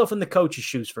 put yourself in the coach's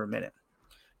shoes for a minute.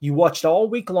 You watched all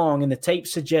week long, and the tape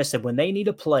suggested when they need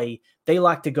a play, they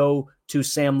like to go to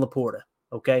Sam Laporta,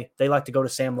 okay? They like to go to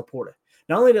Sam Laporta.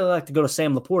 Not only do they like to go to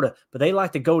Sam Laporta, but they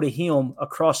like to go to him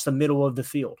across the middle of the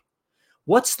field.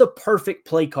 What's the perfect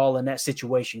play call in that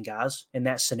situation, guys, in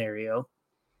that scenario?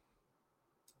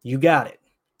 You got it.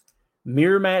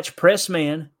 Mirror match press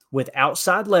man with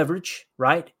outside leverage,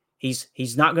 right?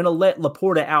 He's not going to let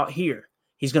Laporta out here.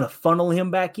 He's going to funnel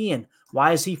him back in.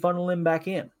 Why is he funneling him back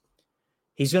in?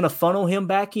 He's going to funnel him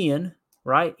back in,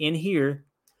 right, in here,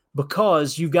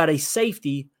 because you've got a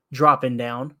safety dropping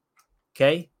down,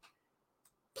 okay,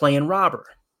 playing robber.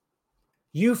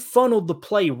 You funneled the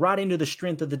play right into the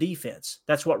strength of the defense.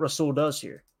 That's what Rasul does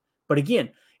here. But again,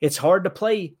 it's hard to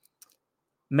play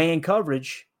man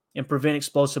coverage and prevent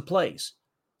explosive plays.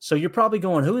 So you're probably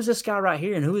going, who is this guy right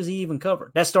here and who is he even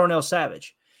covering? That's Darnell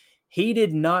Savage. He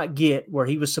did not get where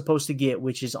he was supposed to get,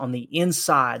 which is on the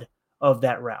inside of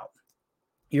that route.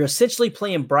 You're essentially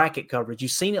playing bracket coverage.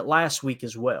 You've seen it last week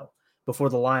as well before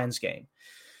the Lions game.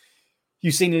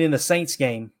 You've seen it in the Saints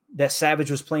game that Savage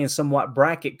was playing somewhat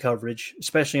bracket coverage,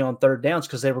 especially on third downs,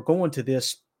 because they were going to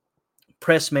this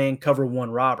press man cover one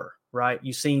robber, right?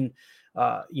 You've seen,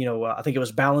 I think it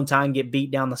was Ballantyne get beat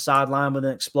down the sideline with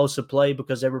an explosive play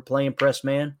because they were playing press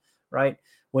man, right?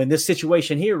 Well, in this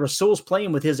situation here, Rasul's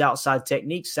playing with his outside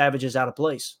technique. Savage is out of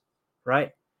place,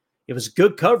 right? It was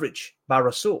good coverage by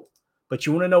Rasul. But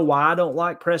you want to know why I don't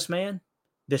like press man?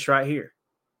 This right here.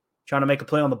 Trying to make a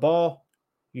play on the ball.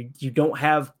 You don't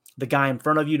have the guy in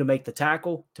front of you to make the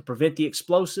tackle, to prevent the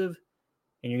explosive,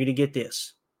 and you're going to get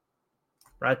this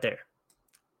right there.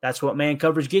 That's what man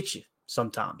coverage gets you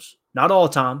sometimes. Not all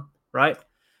the time, right?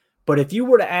 But if you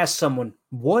were to ask someone,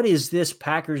 what is this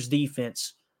Packers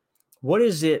defense? What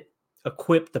is it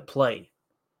equipped to play?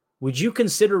 Would you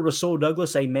consider Rasul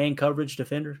Douglas a man coverage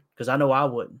defender? Because I know I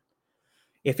wouldn't.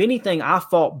 If anything, I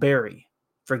fault Barry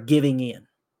for giving in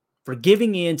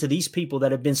to these people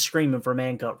that have been screaming for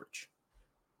man coverage.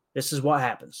 This is what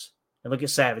happens. And look at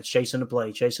Savage chasing the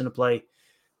play.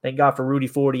 Thank God for Rudy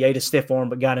Ford. He ate a stiff arm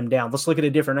but got him down. Let's look at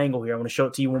a different angle here. I want to show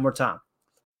it to you one more time.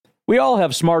 We all have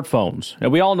smartphones,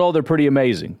 and we all know they're pretty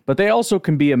amazing, but they also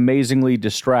can be amazingly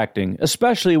distracting,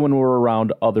 especially when we're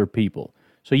around other people.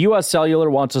 So US Cellular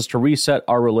wants us to reset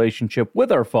our relationship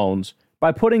with our phones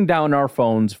by putting down our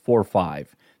phones for $5.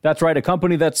 That's right, a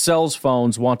company that sells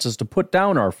phones wants us to put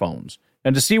down our phones.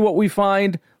 And to see what we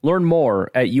find, learn more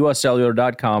at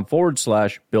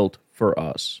uscellular.com/built for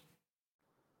us.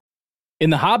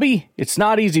 In the hobby, it's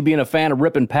not easy being a fan of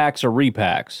ripping packs or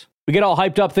repacks. We get all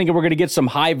hyped up thinking we're going to get some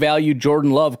high-value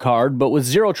Jordan Love card, but with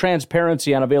zero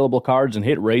transparency on available cards and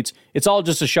hit rates, it's all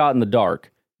just a shot in the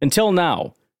dark. Until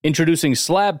now. Introducing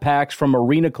slab packs from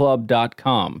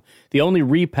arenaclub.com, the only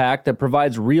repack that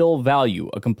provides real value,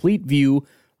 a complete view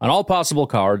on all possible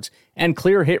cards, and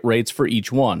clear hit rates for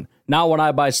each one. Now when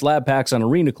I buy slab packs on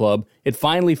Arena Club, it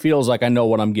finally feels like I know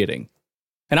what I'm getting.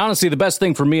 And honestly, the best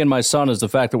thing for me and my son is the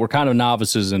fact that we're kind of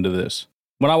novices into this.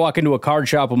 When I walk into a card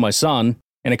shop with my son,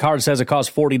 and a card says it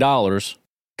costs $40,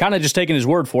 kind of just taking his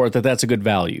word for it that that's a good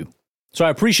value. So I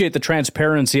appreciate the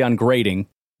transparency on grading,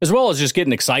 as well as just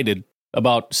getting excited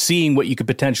about seeing what you could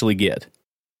potentially get.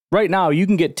 Right now, you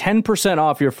can get 10%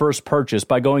 off your first purchase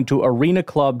by going to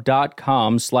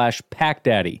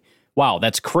arenaclub.com/packdaddy. Wow,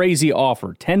 that's crazy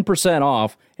offer. 10%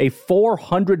 off a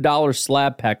 $400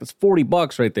 slab pack. That's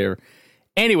 $40 right there.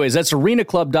 Anyways, that's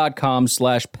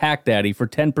arenaclub.com/packdaddy for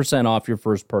 10% off your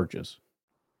first purchase.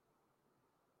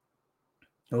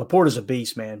 Laporta's a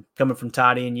beast, man. Coming from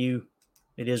tight end,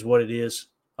 it is what it is.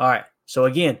 All right. So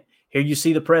again, here you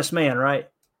see the press man, right?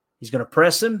 He's going to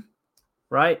press him,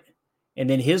 right? And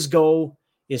then his goal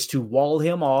is to wall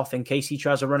him off in case he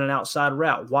tries to run an outside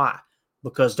route. Why?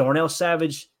 Because Darnell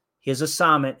Savage, his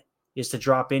assignment is to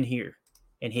drop in here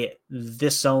and hit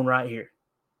this zone right here.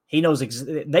 He knows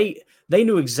they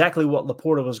knew exactly what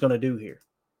Laporta was going to do here,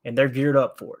 and they're geared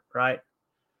up for it, right?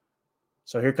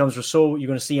 So here comes Rasul. You're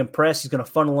going to see him press. He's going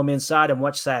to funnel him inside and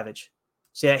watch Savage.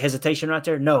 See that hesitation right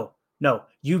there? No.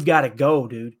 You've got to go,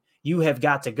 dude. You have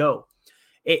got to go.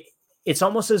 It's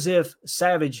almost as if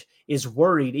Savage is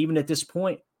worried, even at this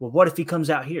point, well, what if he comes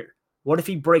out here? What if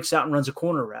he breaks out and runs a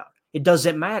corner route? It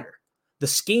doesn't matter. The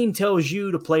scheme tells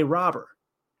you to play robber,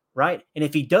 right? And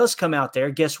if he does come out there,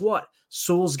 guess what?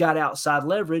 Sewell's got outside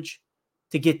leverage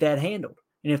to get that handled.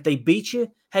 And if they beat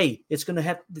you, hey, they're going to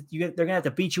have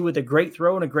to beat you with a great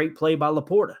throw and a great play by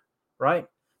Laporta, right?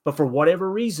 But for whatever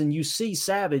reason, you see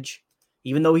Savage,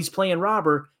 even though he's playing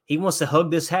robber, he wants to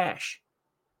hug this hash.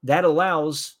 That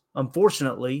allows,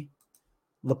 unfortunately,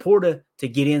 Laporta to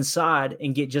get inside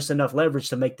and get just enough leverage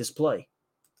to make this play.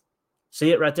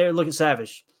 See it right there? Look at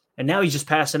Savage. And now he's just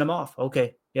passing him off.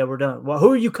 Okay, yeah, we're done. Well,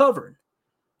 who are you covering?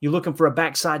 You looking for a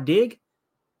backside dig?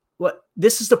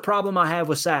 this is the problem I have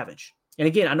with Savage. And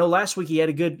again, I know last week he had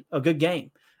a good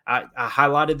game. I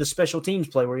highlighted the special teams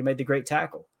play where he made the great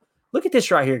tackle. Look at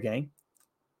this right here, gang.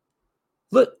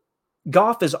 Look,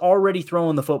 Goff is already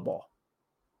throwing the football.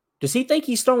 Does he think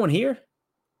he's throwing here?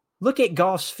 Look at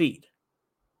Goff's feet.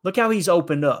 Look how he's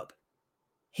opened up.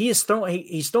 He's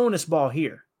throwing this ball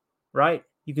here, right?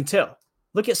 You can tell.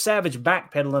 Look at Savage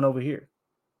backpedaling over here.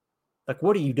 Like,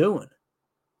 what are you doing?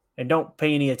 And don't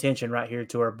pay any attention right here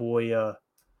to our boy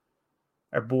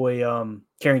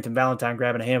Carrington Valentine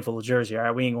grabbing a handful of jersey. All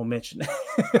right, we ain't gonna mention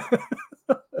it.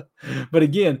 But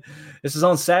again, this is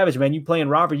on Savage, man. You playing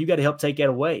Robert, you got to help take that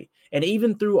away. And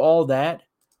even through all that,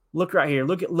 look right here.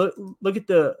 Look at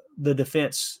the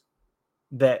defense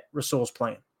that Rasul's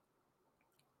playing.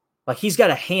 Like, he's got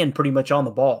a hand pretty much on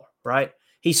the ball, right?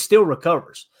 He still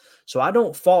recovers. So I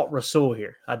don't fault Rasul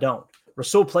here. I don't.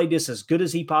 Rasul played this as good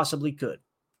as he possibly could,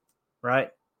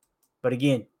 right? But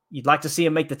again, you'd like to see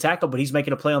him make the tackle, but he's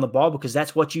making a play on the ball because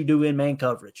that's what you do in man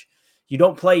coverage. You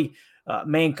don't play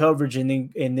man coverage and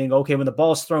then okay, when the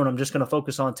ball's thrown, I'm just going to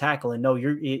focus on tackling. No,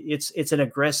 it's an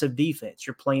aggressive defense.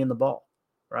 You're playing the ball,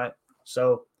 right?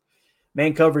 So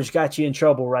man coverage got you in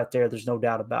trouble right there. There's no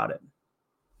doubt about it.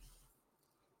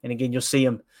 And again, you'll see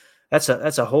him. That's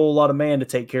a whole lot of man to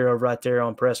take care of right there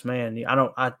on press man.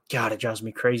 God, it drives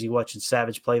me crazy watching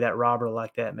Savage play that robber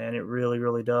like that, man. It really,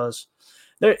 really does.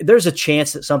 There's a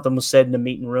chance that something was said in the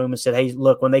meeting room and said, hey,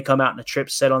 look, when they come out in a trip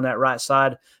set on that right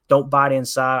side, don't bite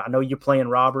inside. I know you're playing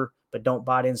robber, but don't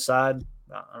bite inside.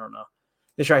 I don't know.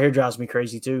 This right here drives me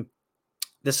crazy too.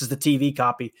 This is the TV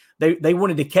copy. They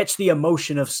wanted to catch the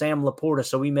emotion of Sam Laporta,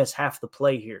 so we missed half the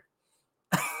play here.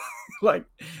 Like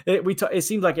it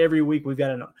seems like every week we've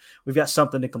got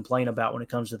something to complain about when it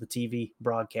comes to the TV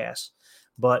broadcast.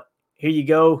 But here you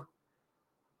go,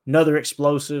 another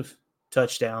explosive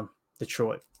touchdown,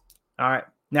 Detroit. All right,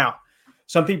 now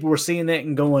some people were seeing that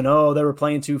and going, "Oh, they were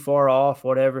playing too far off."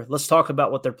 Whatever. Let's talk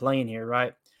about what they're playing here.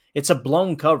 Right? It's a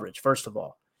blown coverage. First of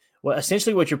all, well,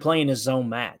 essentially what you're playing is zone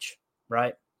match.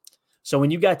 Right? So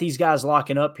when you got these guys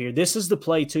locking up here, this is the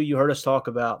play too. You heard us talk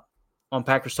about on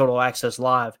Packers Total Access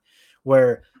Live,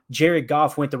 where Jared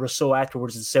Goff went to Rasul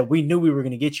afterwards and said, we knew we were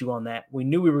going to get you on that. We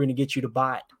knew we were going to get you to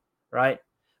bite, right?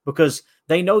 Because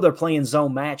they know they're playing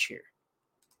zone match here.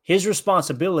 His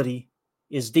responsibility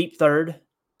is deep third,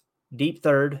 deep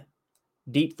third,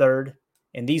 deep third,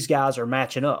 and these guys are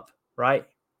matching up, right?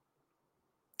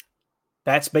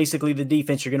 That's basically the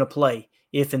defense you're going to play.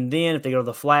 If and then, if they go to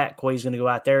the flat, Quay's going to go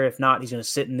out there. If not, he's going to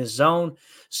sit in this zone.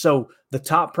 So the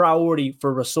top priority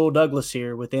for Rasul Douglas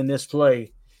here within this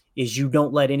play is you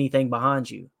don't let anything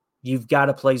behind you. You've got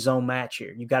to play zone match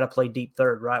here. You've got to play deep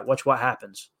third, right? Watch what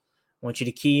happens. I want you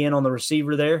to key in on the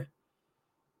receiver there.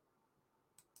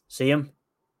 See him?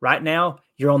 Right now,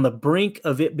 you're on the brink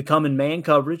of it becoming man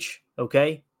coverage,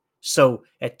 okay? So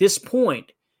at this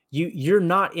point, you're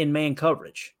not in man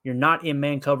coverage. You're not in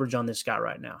man coverage on this guy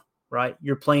right now, right?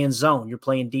 You're playing zone. You're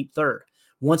playing deep third.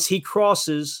 Once he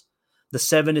crosses the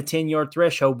 7 to 10 yard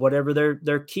threshold, whatever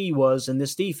their key was in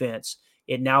this defense,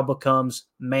 it now becomes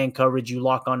man coverage. You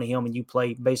lock onto him and you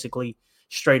play basically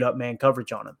straight up man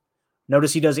coverage on him.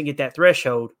 Notice he doesn't get that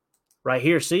threshold right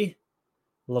here. See?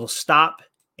 A little stop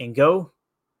and go.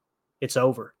 It's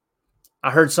over. I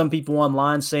heard some people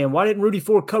online saying, why didn't Rudy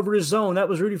Ford cover his zone? That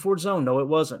was Rudy Ford's zone. No, it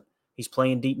wasn't. He's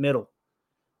playing deep middle.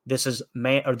 This is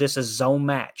zone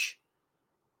match.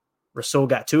 Rasul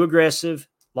got too aggressive,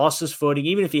 lost his footing.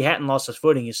 Even if he hadn't lost his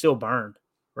footing, he's still burned,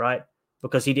 right?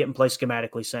 Because he didn't play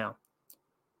schematically sound.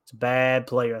 It's a bad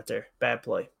play right there. Bad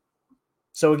play.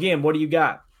 So again, what do you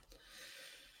got?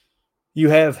 You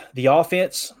have the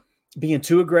offense being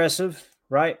too aggressive,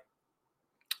 right?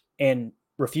 And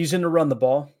refusing to run the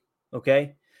ball,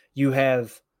 okay? You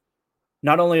have,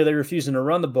 not only are they refusing to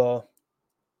run the ball,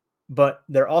 but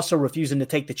they're also refusing to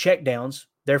take the checkdowns.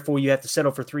 Therefore, you have to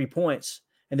settle for 3 points.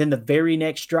 And then the very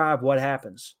next drive, what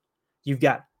happens? You've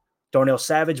got Darnell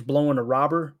Savage blowing a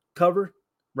robber cover,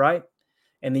 right?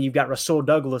 And then you've got Rasul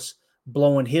Douglas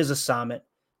blowing his assignment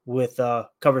with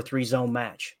cover 3 zone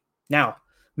match. Now,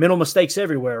 mental mistakes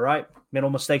everywhere, right?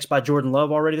 Mental mistakes by Jordan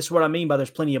Love already. This is what I mean by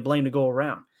there's plenty of blame to go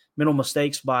around. Mental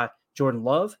mistakes by Jordan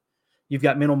Love. You've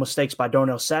got mental mistakes by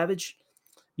Darnell Savage.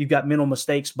 You've got mental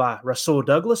mistakes by Rasul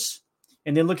Douglas.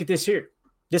 And then look at this here.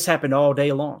 This happened all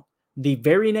day long. The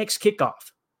very next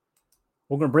kickoff,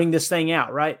 we're going to bring this thing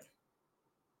out, right?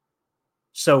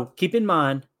 So keep in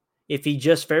mind, if he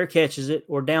just fair catches it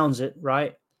or downs it,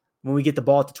 right, when we get the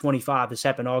ball at the 25, this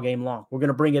happened all game long. We're going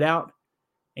to bring it out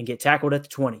and get tackled at the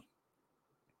 20.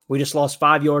 We just lost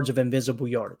 5 yards of invisible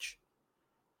yardage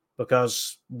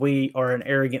because we are an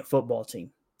arrogant football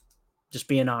team. Just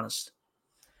being honest.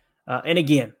 And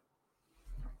again,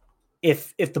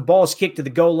 if the ball is kicked to the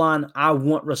goal line, I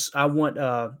want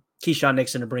Keyshawn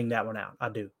Nixon to bring that one out. I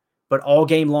do. But all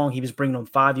game long, he was bringing them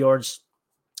 5 yards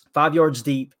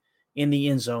deep in the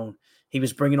end zone. He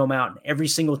was bringing them out, and every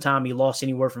single time he lost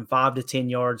anywhere from 5 to 10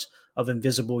 yards of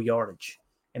invisible yardage.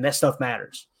 And that stuff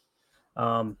matters.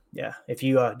 If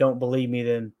you don't believe me,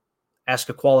 then ask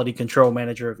a quality control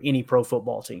manager of any pro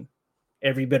football team.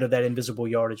 Every bit of that invisible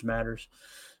yardage matters.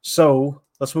 So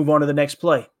let's move on to the next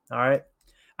play. All right.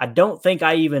 I don't think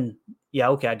I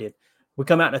did. We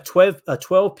come out in a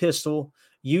 12 pistol,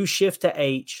 U shift to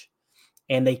H,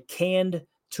 and they canned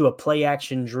to a play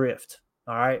action drift.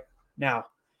 All right. Now,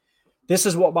 this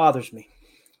is what bothers me.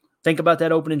 Think about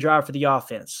that opening drive for the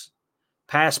offense.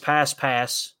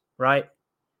 Pass, right?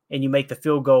 And you make the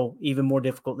field goal even more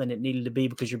difficult than it needed to be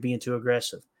because you're being too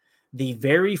aggressive. The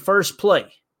very first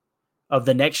play of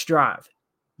the next drive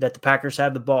that the Packers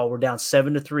have the ball, we're down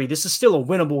 7-3. This is still a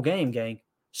winnable game, gang.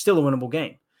 Still a winnable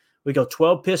game. We go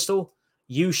 12 pistol,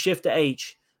 U shift to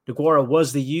H. DeGuara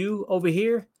was the U over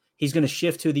here. He's going to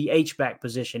shift to the H-back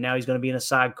position. Now he's going to be in a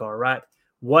sidecar, right?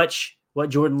 Watch what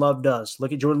Jordan Love does.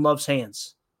 Look at Jordan Love's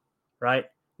hands, right?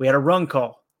 We had a run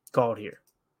called here,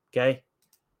 okay?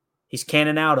 He's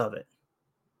canning out of it.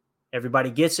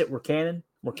 Everybody gets it. We're canning.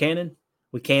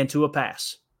 We can to a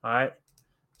pass, all right?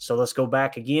 So let's go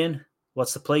back again.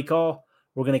 What's the play call?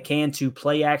 We're going to can to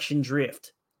play action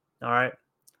drift, all right?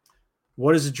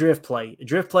 What is a drift play? A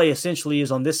drift play essentially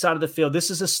is on this side of the field.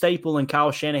 This is a staple in Kyle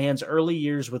Shanahan's early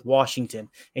years with Washington.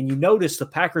 And you notice the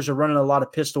Packers are running a lot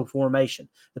of pistol formation.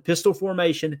 The pistol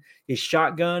formation is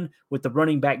shotgun with the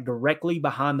running back directly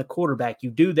behind the quarterback.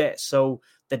 You do that so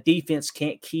the defense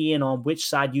can't key in on which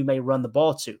side you may run the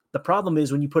ball to. The problem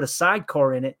is when you put a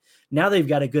sidecar in it, now they've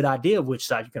got a good idea of which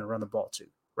side you're going to run the ball to,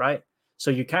 right? So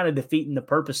you're kind of defeating the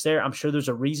purpose there. I'm sure there's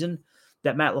a reason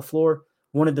that Matt LaFleur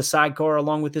wanted the sidecar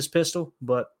along with this pistol,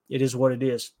 but it is what it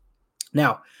is.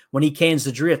 Now, when he cans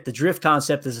the drift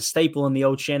concept is a staple in the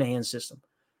old Shanahan system.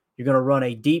 You're going to run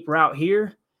a deep route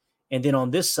here, and then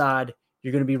on this side,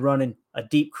 you're going to be running a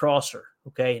deep crosser,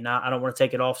 okay? Now, I don't want to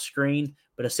take it off screen,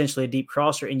 but essentially a deep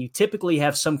crosser, and you typically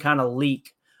have some kind of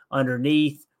leak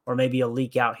underneath or maybe a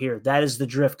leak out here. That is the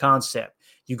drift concept.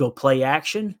 You go play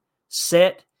action,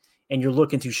 set, and you're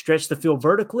looking to stretch the field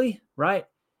vertically, right?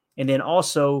 And then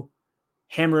also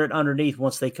hammer it underneath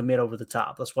once they commit over the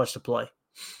top. Let's watch the play.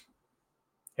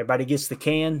 Everybody gets the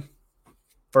can.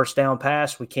 First down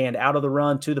pass. We canned out of the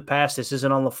run to the pass. This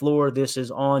isn't on LaFleur. This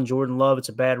is on Jordan Love. It's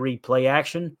a bad read. Play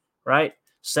action, right?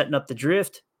 Setting up the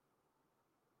drift.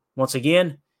 Once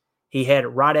again, he had it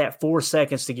right at 4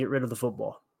 seconds to get rid of the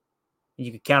football.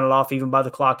 You can count it off even by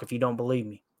the clock if you don't believe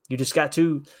me. You got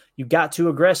too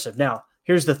aggressive. Now,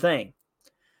 here's the thing.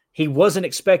 He wasn't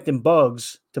expecting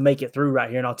Bugs to make it through right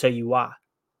here, and I'll tell you why.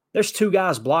 There's 2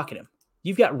 guys blocking him.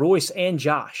 You've got Royce and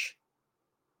Josh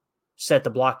set to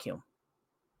block him.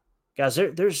 Guys,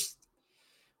 there's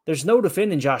no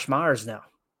defending Josh Myers now.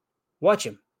 Watch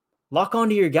him. Lock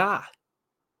onto your guy,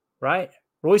 right?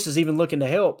 Royce is even looking to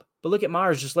help, but look at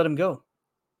Myers. Just let him go.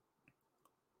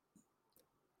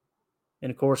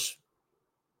 And, of course,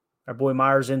 our boy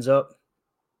Myers ends up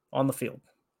on the field,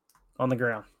 on the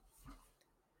ground.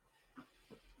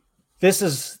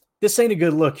 This ain't a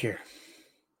good look here.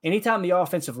 Anytime the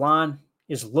offensive line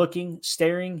is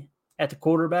staring at the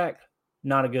quarterback,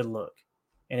 not a good look.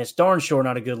 And it's darn sure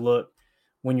not a good look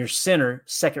when your center,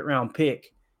 second-round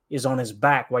pick, is on his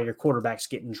back while your quarterback's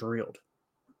getting drilled,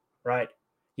 right?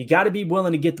 You got to be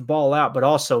willing to get the ball out, but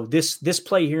also this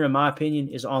play here, in my opinion,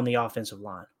 is on the offensive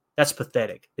line. That's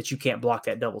pathetic that you can't block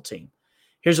that double team.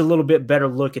 Here's a little bit better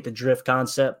look at the drift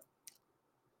concept,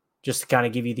 just to kind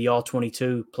of give you the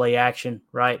all-22 play action,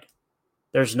 right?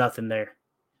 There's nothing there.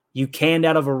 You canned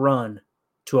out of a run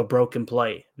to a broken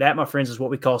play. That, my friends, is what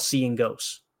we call seeing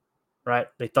ghosts, right?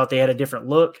 They thought they had a different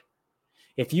look.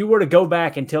 If you were to go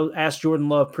back and ask Jordan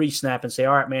Love pre-snap and say,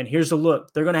 all right, man, here's the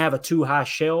look. They're going to have a too-high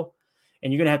shell,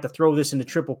 and you're going to have to throw this into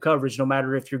triple coverage no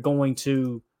matter if you're going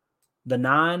to the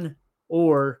 9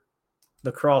 or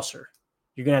the crosser.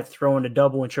 You're going to have to throw into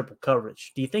double and triple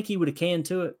coverage. Do you think he would have canned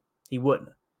to it? He wouldn't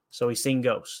have. So he's seen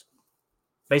ghosts.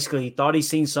 Basically, he thought he'd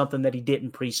seen something that he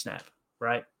didn't pre-snap,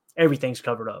 right? Everything's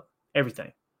covered up.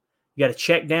 Everything. You got to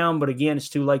check down, but again, it's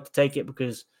too late to take it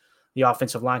because the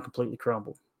offensive line completely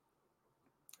crumbled,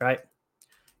 right?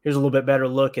 Here's a little bit better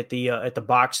look at the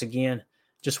box again.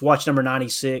 Just watch number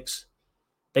 96.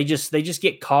 They just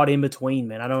get caught in between,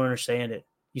 man. I don't understand it.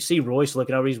 You see Royce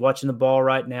looking over. He's watching the ball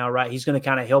right now, right? He's going to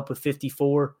kind of help with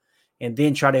 54 and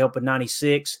then try to help with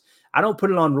 96. I don't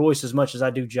put it on Royce as much as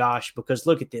I do Josh because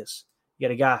look at this. You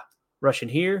got a guy rushing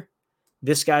here.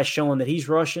 This guy's showing that he's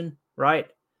rushing, right?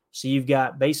 So you've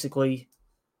got basically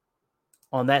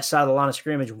on that side of the line of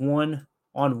scrimmage,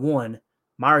 1-on-1.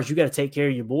 Myers, you got to take care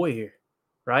of your boy here,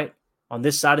 right? On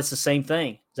this side, it's the same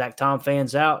thing. Zach Tom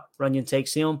fans out. Runyon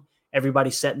takes him.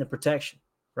 Everybody's setting the protection,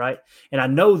 right? And I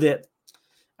know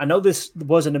this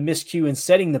wasn't a miscue in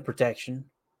setting the protection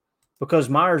because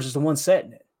Myers is the one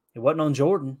setting it. It wasn't on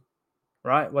Jordan,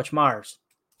 right? Watch Myers.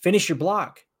 Finish your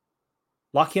block.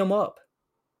 Lock him up,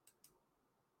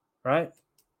 right?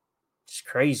 It's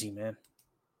crazy, man.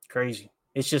 It's crazy.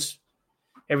 It's just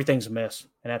everything's a mess,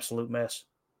 an absolute mess.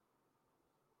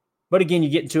 But again,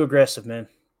 you're getting too aggressive, man.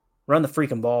 Run the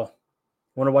freaking ball.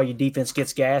 Wonder why your defense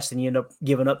gets gassed and you end up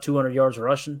giving up 200 yards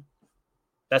rushing.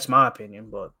 That's my opinion.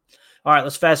 But all right,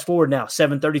 let's fast forward now.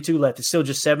 7:32 left. It's still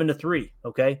just 7-3.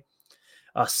 Okay.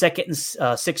 Second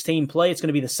and 16 play. It's going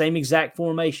to be the same exact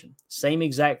formation.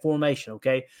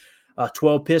 Okay.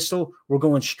 12 pistol. We're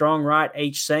going strong right,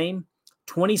 H same.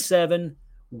 27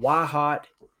 Y hot,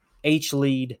 H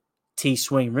lead, T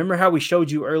swing. Remember how we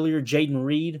showed you earlier Jaden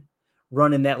Reed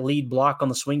running that lead block on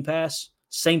the swing pass?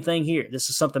 Same thing here. This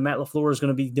is something Matt LaFleur is going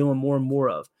to be doing more and more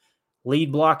of.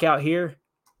 Lead block out here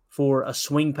for a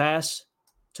swing pass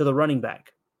to the running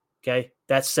back. Okay,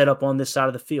 that's set up on this side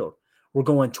of the field. We're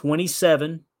going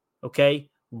 27, okay,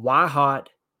 Y hot,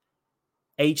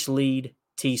 H lead,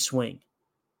 T swing.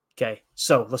 Okay,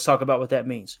 so let's talk about what that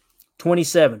means.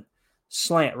 27,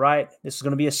 slant, right? This is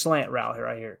going to be a slant route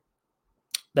right here.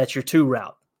 That's your 2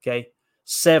 route, okay?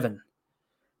 7,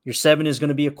 your 7 is going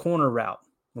to be a corner route,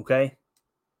 okay?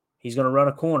 He's going to run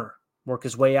a corner, work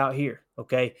his way out here,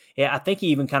 okay? Yeah, I think he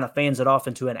even kind of fans it off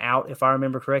into an out, if I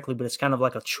remember correctly, but it's kind of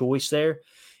like a choice there.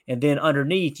 And then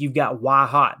underneath, you've got Y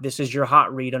hot. This is your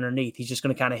hot read underneath. He's just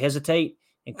going to kind of hesitate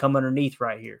and come underneath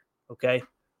right here, okay?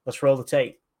 Let's roll the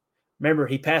tape. Remember,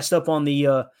 he passed up on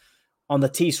the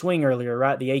T swing earlier,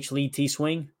 right? The H lead T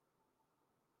swing.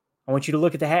 I want you to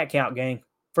look at the hat count, gang.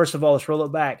 First of all, let's roll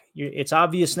it back. It's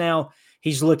obvious now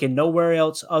he's looking nowhere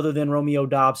else other than Romeo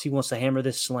Doubs. He wants to hammer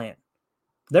this slant.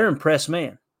 They're in press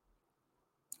man.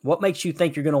 What makes you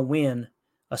think you're going to win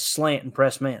a slant in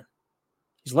press man?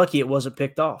 He's lucky it wasn't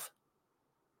picked off.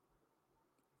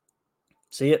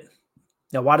 See it?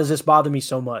 Now, why does this bother me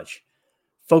so much?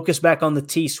 Focus back on the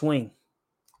T swing.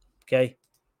 Okay?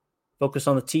 Focus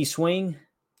on the T swing.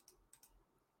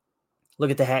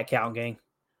 Look at the hat count, gang.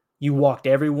 You walked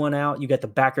everyone out. You got the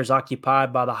backers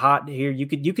occupied by the hot here. You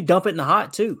could dump it in the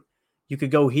hot too. You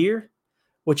could go here.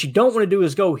 What you don't want to do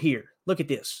is go here. Look at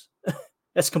this.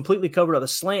 That's completely covered up. The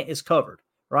slant is covered,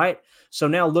 right? So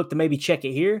now look to maybe check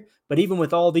it here. But even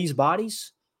with all these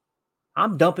bodies,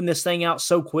 I'm dumping this thing out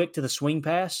so quick to the swing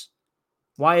pass.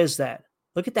 Why is that?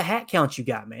 Look at the hat count you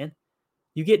got, man.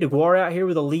 You get DeGuara out here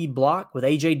with a lead block with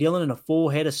A.J. Dillon and a full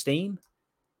head of steam.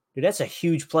 Dude, that's a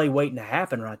huge play waiting to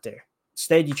happen right there.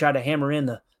 Instead, you try to hammer in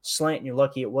the slant, and you're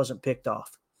lucky it wasn't picked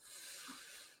off.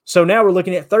 So now we're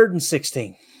looking at 3rd and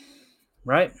 16,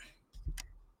 right?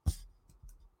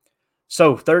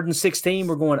 So 3rd and 16,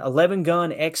 we're going 11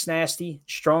 gun, X nasty,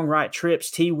 strong right trips,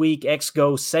 T weak, X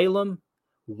go, Salem,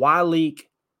 Y leak,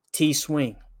 T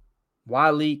swing.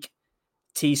 Y leak,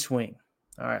 T swing.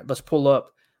 All right, let's pull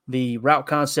up the route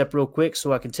concept real quick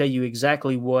so I can tell you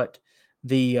exactly what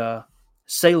the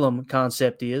Salem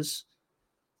concept is.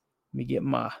 Let me get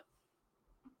my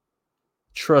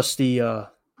trusty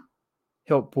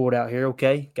help board out here.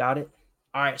 Okay, got it.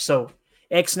 All right, so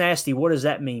X nasty, what does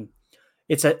that mean?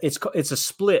 It's a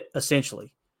split,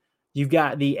 essentially. You've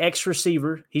got the X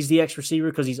receiver. He's the X receiver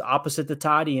because he's opposite the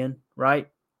tight end, right?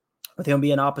 With him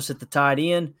being opposite the tight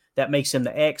end, that makes him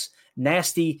the X.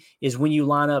 Nasty is when you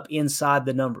line up inside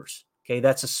the numbers. Okay,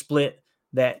 that's a split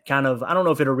that kind of, I don't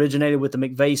know if it originated with the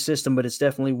McVay system, but it's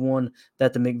definitely one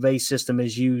that the McVay system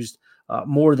has used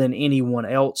more than anyone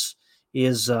else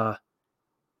is that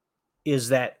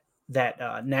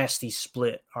nasty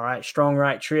split. All right, strong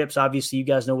right trips. Obviously, you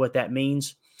guys know what that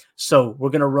means. So we're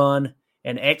going to run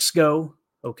an X go,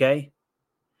 okay?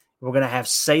 We're going to have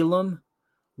Salem,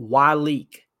 Y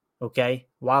leak, okay?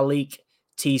 Y leak,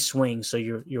 T swing. So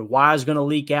your Y is going to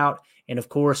leak out, and of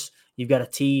course, you've got a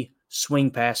T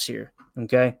swing pass here,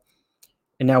 okay?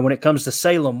 And now when it comes to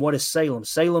Salem, what is Salem?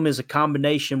 Salem is a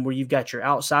combination where you've got your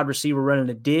outside receiver running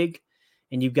a dig,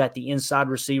 and you've got the inside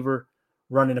receiver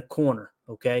running a corner,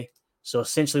 okay? So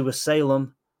essentially with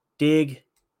Salem, dig,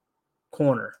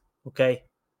 corner, okay?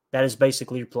 That is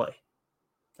basically your play.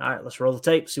 All right, let's roll the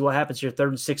tape, see what happens here. 3rd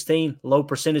and 16, low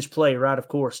percentage play, right, of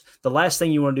course. The last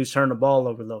thing you want to do is turn the ball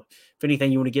over, though. If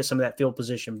anything, you want to get some of that field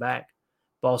position back.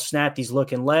 Ball snapped, he's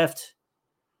looking left.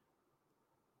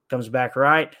 Comes back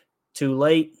right, too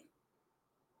late.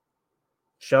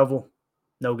 shovel,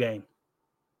 no game,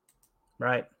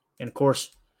 right? And, of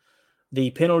course, the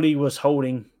penalty was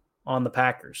holding on the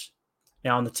Packers.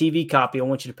 Now, on the TV copy, I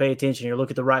want you to pay attention here. Look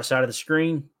at the right side of the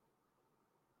screen.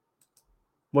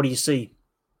 What do you see?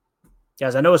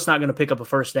 Guys, I know it's not going to pick up a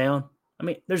first down. I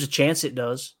mean, there's a chance it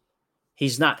does.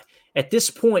 He's not. At this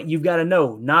point, you've got to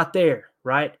know, not there,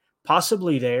 right?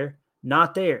 Possibly there,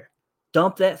 not there.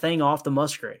 Dump that thing off the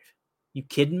Musgrave. You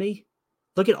kidding me?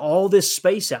 Look at all this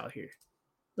space out here.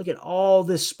 Look at all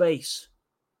this space.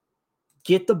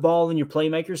 Get the ball in your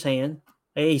playmaker's hand.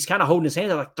 Hey, he's kind of holding his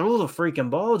hand. I'm like, throw the freaking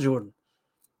ball, Jordan.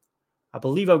 I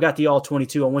believe I've got the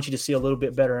all-22. I want you to see a little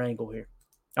bit better angle here.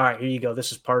 All right, here you go.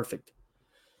 This is perfect.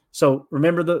 So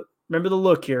remember the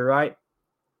look here, right?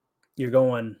 You're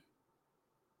going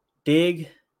dig,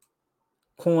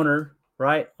 corner,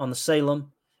 right, on the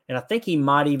Salem. And I think he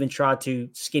might even try to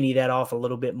skinny that off a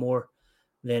little bit more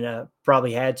than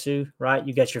probably had to, right?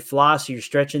 You got your fly, so you're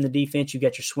stretching the defense. You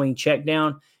got your swing check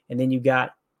down, and then you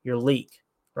got your leak,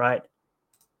 right?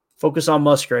 Focus on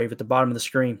Musgrave at the bottom of the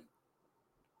screen.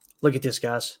 Look at this,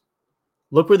 guys.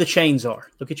 Look where the chains are.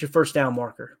 Look at your first down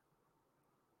marker.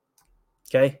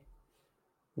 Okay?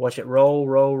 Watch it roll,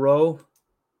 roll, roll.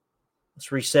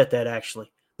 Let's reset that,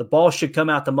 actually. The ball should come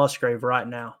out to Musgrave right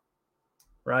now,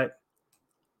 right?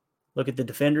 Look at the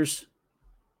defenders.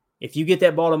 If you get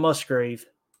that ball to Musgrave,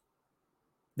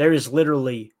 there is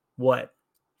literally,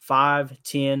 5,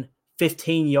 10,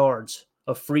 15 yards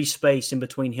of free space in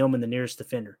between him and the nearest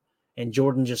defender. And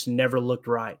Jordan just never looked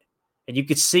right. And you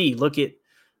could see, look at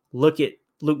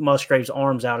Luke Musgrave's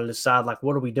arms out at his side like,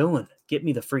 what are we doing? Get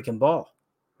me the freaking ball,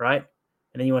 right?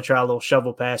 And then you want to try a little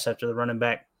shovel pass after the running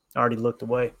back already looked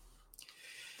away.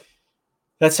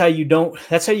 That's how you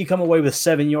come away with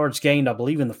 7 yards gained, I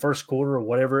believe, in the first quarter or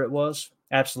whatever it was.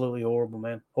 Absolutely horrible,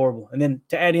 man. Horrible. And then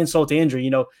to add insult to injury,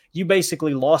 you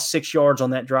basically lost 6 yards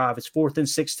on that drive. It's 4th and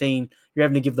 16. You're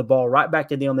having to give the ball right back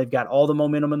to them. They've got all the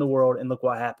momentum in the world, and look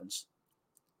what happens.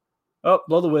 Oh,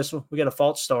 blow the whistle. We got a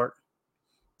false start.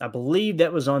 I believe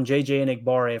that was on J.J.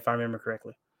 Enagbare, if I remember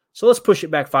correctly. So let's push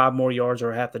it back 5 more yards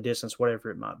or half the distance, whatever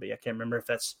it might be. I can't remember if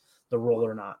that's the rule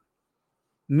or not.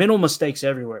 Mental mistakes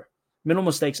everywhere. Mental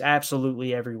mistakes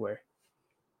absolutely everywhere.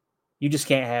 You just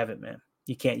can't have it, man.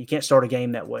 You can't start a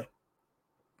game that way.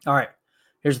 All right.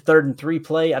 Here's a 3rd and 3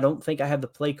 play. I don't think I have the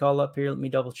play call up here. Let me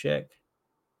double check.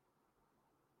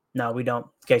 No, we don't.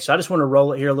 Okay, so I just want to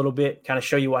roll it here a little bit, kind of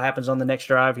show you what happens on the next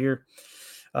drive here.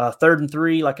 3rd and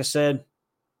 3, like I said,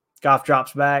 Goff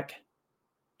drops back,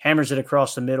 hammers it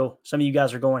across the middle. Some of you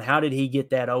guys are going, how did he get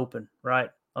that open, right?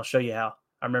 I'll show you how.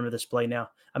 I remember this play now.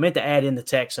 I meant to add in the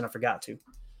text, and I forgot to.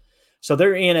 So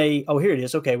they're in here it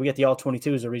is. Okay, we got the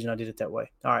all-22 is the reason I did it that way.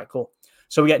 All right, cool.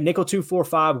 So we got nickel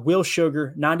 2-4-5, Will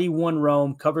Sugar, 91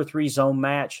 roam, cover 3 zone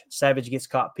match. Savage gets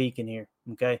caught peeking here,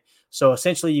 okay? So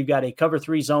essentially you've got a cover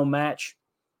 3 zone match.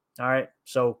 All right,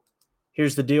 so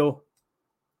here's the deal.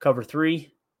 Cover 3,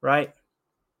 right?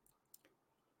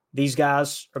 These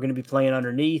guys are going to be playing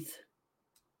underneath.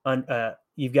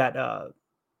 You've got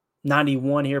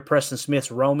 91 here, Preston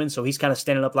Smith's roaming, so he's kind of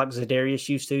standing up like Za'Darius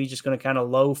used to. He's just going to kind of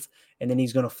loaf, and then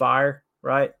he's going to fire,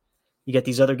 right? You got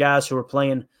these other guys who are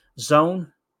playing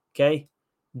zone, okay?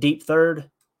 Deep third,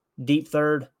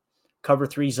 cover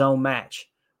 3 zone match.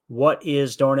 What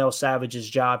is Darnell Savage's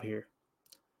job here?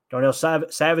 Darnell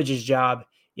Savage's job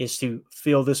is to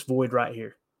fill this void right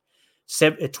here.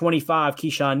 At 25,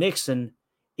 Keyshawn Nixon,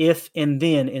 if and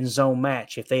then in zone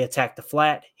match. If they attack the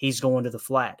flat, he's going to the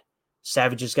flat.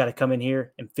 Savage has got to come in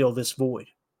here and fill this void,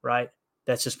 right?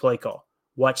 That's his play call.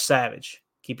 Watch Savage.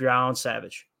 Keep your eye on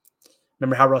Savage.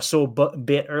 Remember how Rasul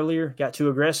bit earlier, got too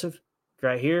aggressive?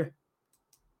 Right here.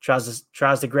 Tries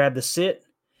to grab the sit.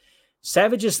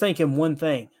 Savage is thinking one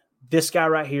thing. This guy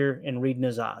right here and reading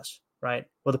his eyes, right?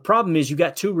 Well, the problem is you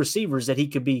got 2 receivers that he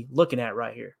could be looking at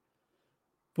right here.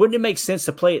 Wouldn't it make sense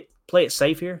to play it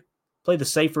safe here? Play the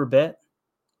safer bet,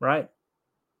 right?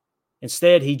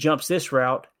 Instead, he jumps this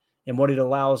route, and what it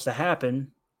allows to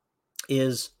happen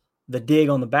is the dig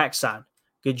on the backside.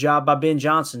 Good job by Ben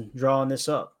Johnson drawing this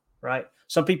up, right?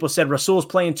 Some people said Rasul's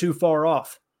playing too far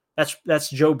off. That's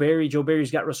Joe Barry. Joe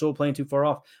Barry's got Rasul playing too far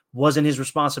off. Wasn't his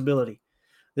responsibility.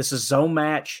 This is zone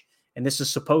match, and this is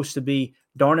supposed to be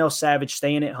Darnell Savage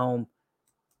staying at home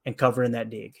and covering that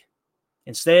dig.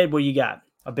 Instead, what you got?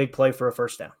 A big play for a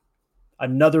first down.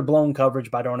 Another blown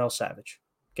coverage by Darnell Savage.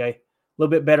 Okay, a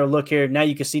little bit better look here. Now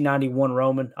you can see 91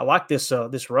 Roman. I like this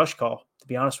rush call, to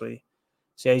be honest with you.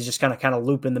 See how he's just kind of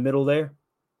loop in the middle there?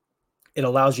 It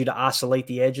allows you to isolate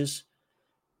the edges.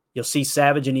 You'll see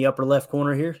Savage in the upper left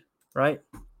corner here, right?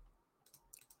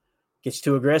 Gets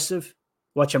too aggressive.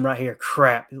 Watch him right here.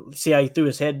 Crap. See how he threw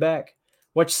his head back?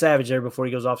 Watch Savage there before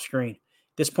he goes off screen.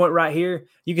 This point right here,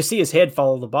 you can see his head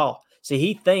follow the ball. See,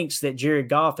 he thinks that Jared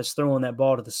Goff is throwing that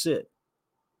ball to the sit.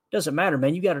 Doesn't matter,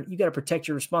 man. You gotta protect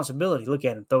your responsibility. Look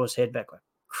at him throw his head back like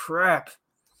crap.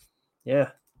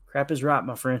 Yeah, crap is right,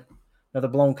 my friend. Another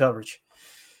blown coverage.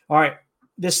 All right,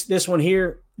 this one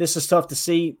here, this is tough to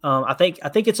see. I think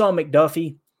it's on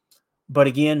McDuffie, but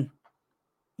again,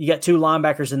 you got two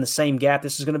linebackers in the same gap.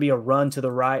 This is going to be a run to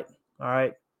the right. All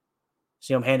right,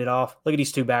 see him hand it off. Look at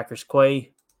these two backers,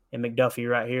 Quay and McDuffie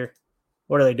right here.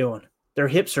 What are they doing? Their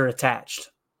hips are attached.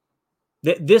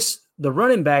 The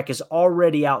running back is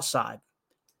already outside,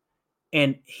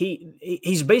 and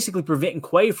he's basically preventing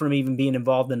Quay from even being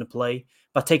involved in the play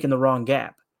by taking the wrong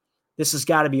gap. This has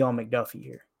got to be on McDuffie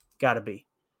here. Got to be.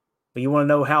 But you want to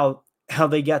know how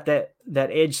they got that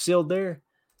edge sealed there?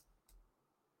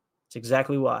 It's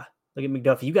exactly why. Look at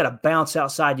McDuffie. You got to bounce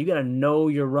outside. You got to know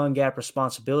your run gap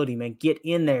responsibility, man. Get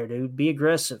in there, dude. Be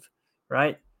aggressive,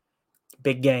 right?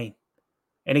 Big gain.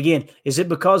 And again, is it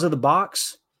because of the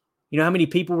box? You know how many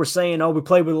people were saying, oh, we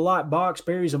played with a lot box.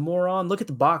 Barry's a moron. Look at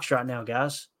the box right now,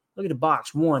 guys. Look at the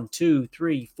box. 1, 2,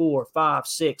 3, 4, 5,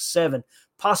 6, 7,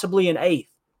 possibly an eighth.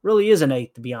 Really is an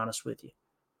eighth, to be honest with you.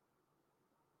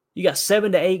 You got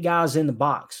 7 to 8 guys in the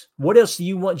box. What else do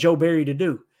you want Joe Barry to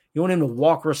do? You want him to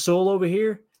walk Rasul over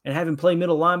here and have him play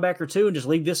middle linebacker too and just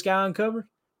leave this guy uncovered?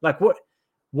 Like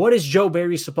what is Joe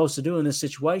Barry supposed to do in this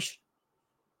situation?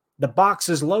 The box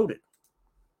is loaded.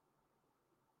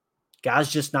 Guys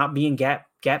just not being gap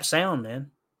sound,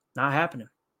 man. Not happening.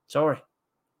 Sorry.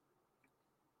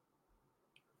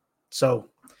 So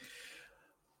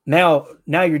now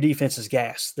your defense is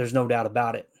gassed. There's no doubt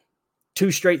about it.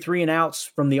 2 straight 3 and outs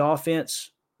from the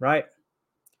offense, right?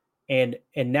 And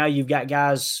now you've got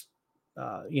guys,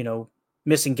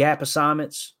 missing gap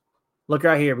assignments. Look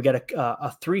right here. We got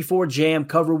a 3-4 jam,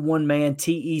 cover 1 man,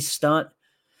 TE stunt.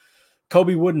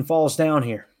 Kobe Wooden falls down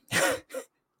here.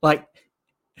 Like,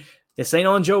 this ain't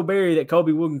on Joe Barry that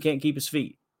Kobe Wooden can't keep his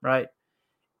feet, right?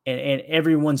 And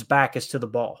everyone's back is to the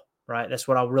ball, right? That's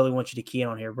what I really want you to key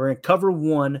on here. We're in cover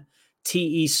 1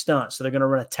 TE stunt. So they're going to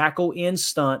run a tackle in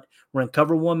stunt. We're in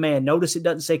cover 1 man. Notice it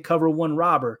doesn't say cover 1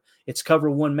 robber. It's cover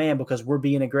 1 man because we're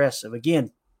being aggressive.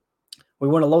 Again, we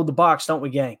want to load the box, don't we,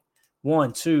 gang?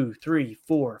 1, 2, 3,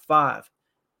 4, 5,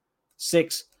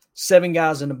 6, 7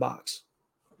 guys in the box.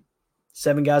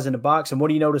 7 guys in the box. And what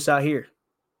do you notice out here?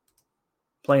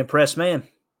 Playing press man.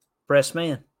 Press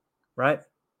man, right?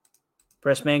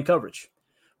 Press man coverage.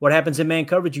 What happens in man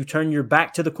coverage? You turn your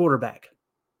back to the quarterback,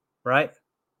 right?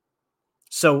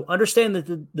 So understand that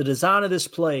the design of this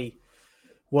play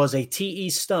was a TE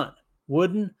stunt.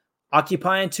 Wooden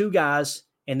occupying 2 guys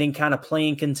and then kind of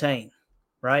playing contain,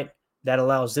 right? That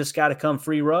allows this guy to come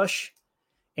free rush.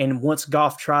 And once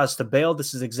Goff tries to bail,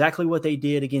 this is exactly what they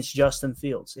did against Justin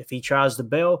Fields. If he tries to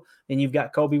bail, then you've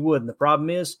got Kobe Wooden. The problem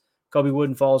is Kobe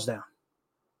Wooden falls down.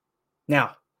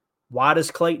 Now, why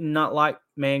does Clayton not like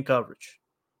man coverage?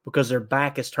 Because their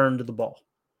back is turned to the ball.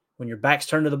 When your back's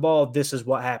turned to the ball, this is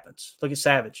what happens. Look at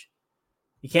Savage.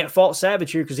 You can't fault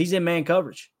Savage here because he's in man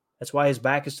coverage. That's why his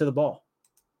back is to the ball.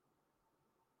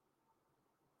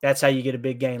 That's how you get a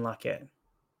big gain like that.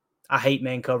 I hate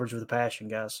man coverage with a passion,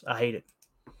 guys. I hate it.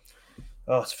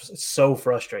 Oh, it's so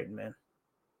frustrating, man.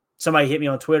 Somebody hit me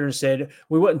on Twitter and said,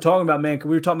 we wasn't talking about man coverage.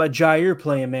 We were talking about Jair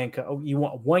playing man coverage. Oh, you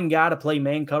want one guy to play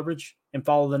man coverage and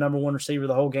follow the number 1 receiver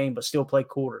the whole game, but still play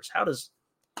quarters?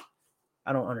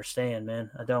 I don't understand,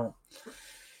 man. I don't.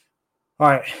 All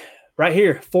right. Right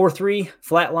here, 4-3,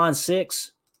 flat line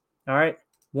 6. All right.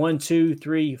 1, 2,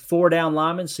 3, 4 down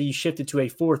linemen. So you shifted to a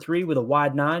 4-3 with a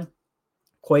wide 9.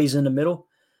 Quay's in the middle.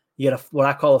 You got what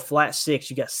I call a flat 6.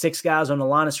 You got 6 guys on the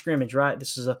line of scrimmage, right?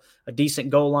 This is a decent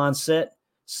goal line set.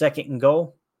 2nd and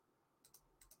goal.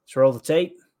 Let's roll the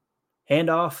tape.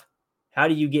 Handoff. How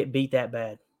do you get beat that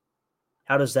bad?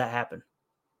 How does that happen?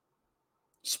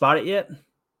 Spot it yet?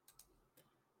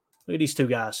 Look at these 2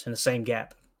 guys in the same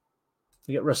gap.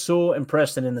 You got Rasul and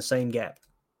Preston in the same gap.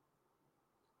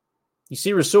 You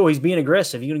see Rasul, he's being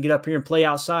aggressive. You're going to get up here and play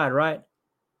outside, right?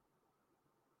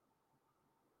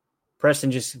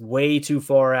 Preston just way too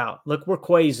far out. Look where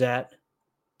Quay's at.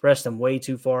 Preston way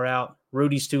too far out.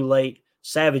 Rudy's too late.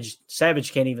 Savage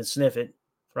can't even sniff it,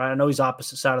 right? I know he's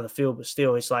opposite side of the field, but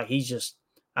still, it's like he's just,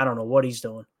 I don't know what he's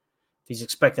doing. If he's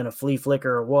expecting a flea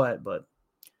flicker or what, but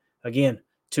again,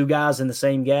 2 guys in the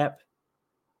same gap.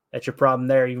 That's your problem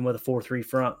there, even with a 4-3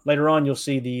 front. Later on, you'll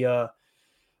see the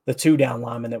 2 down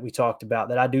lineman that we talked about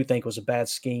that I do think was a bad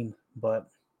scheme. But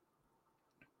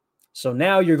so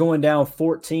now you're going down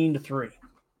 14-3,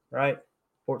 right?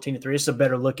 14-3. It's a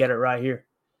better look at it right here.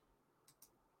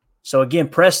 So again,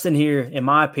 Preston here, in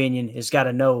my opinion, has got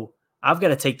to know, I've got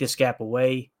to take this gap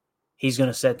away. He's going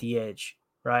to set the edge,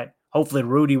 right? Hopefully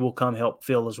Rudy will come help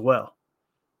fill as well.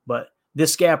 But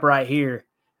this gap right here,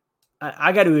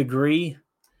 I got to agree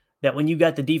that when you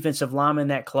got the defensive linemen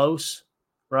that close,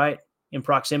 right, in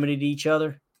proximity to each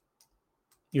other,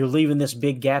 you're leaving this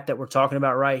big gap that we're talking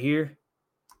about right here.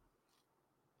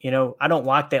 You know, I don't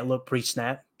like that look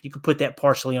pre-snap. You could put that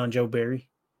partially on Joe Barry.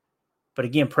 But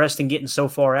again, Preston getting so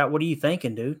far out, what are you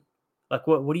thinking, dude? Like,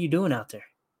 what are you doing out there?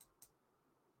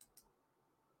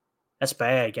 That's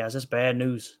bad, guys. That's bad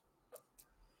news.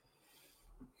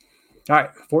 All right,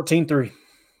 14-3.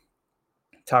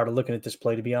 Tired of looking at this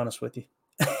play, to be honest with you.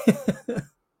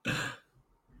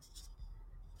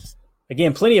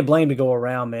 Again, plenty of blame to go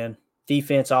around, man.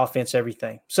 Defense, offense,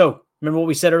 everything. So, remember what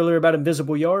we said earlier about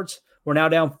invisible yards? We're now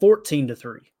down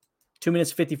 14-3. 2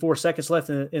 minutes, 54 seconds left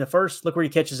in the first. Look where he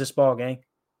catches this ball, gang.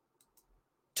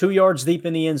 2 yards deep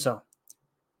in the end zone.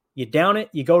 You down it,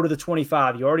 you go to the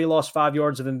 25. You already lost 5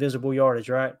 yards of invisible yardage,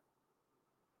 right?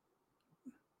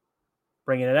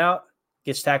 Bringing it out,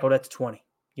 gets tackled at the 20.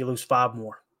 You lose 5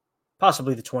 more,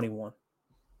 possibly the 21.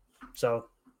 So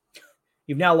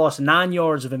you've now lost 9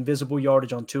 yards of invisible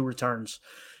yardage on 2 returns.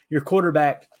 Your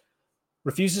quarterback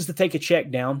refuses to take a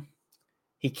check down.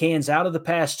 He cans out of the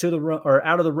pass to the run, or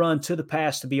out of the run to the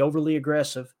pass to be overly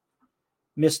aggressive.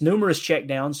 Missed numerous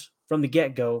checkdowns from the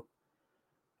get-go.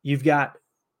 You've got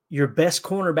your best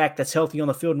cornerback that's healthy on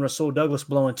the field in Rasul Douglas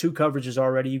blowing 2 coverages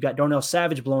already. You've got Darnell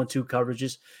Savage blowing 2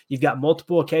 coverages. You've got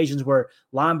multiple occasions where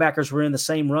linebackers were in the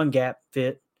same run gap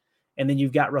fit, and then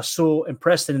you've got Rasul and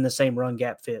Preston in the same run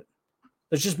gap fit.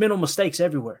 There's just mental mistakes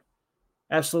everywhere.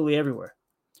 Absolutely everywhere.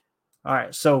 All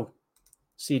right, so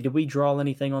see, did we draw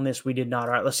anything on this? We did not.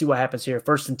 All right, let's see what happens here.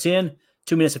 1st and 10,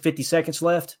 2 minutes and 50 seconds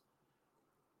left.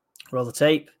 Roll the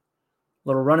tape.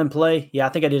 Little run and play. Yeah, I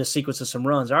think I did a sequence of some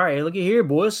runs. All right, look at here,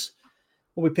 boys.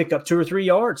 Well, we picked up 2 or 3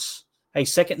 yards. Hey,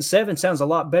 2nd and 7 sounds a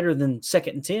lot better than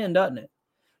 2nd and 10, doesn't it?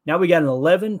 Now we got an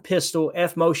 11 pistol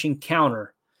F motion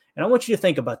counter. And I want you to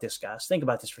think about this, guys. Think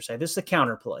about this for a second. This is a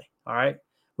counter play, all right,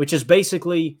 which is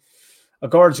basically a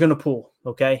guard's going to pull,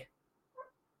 okay?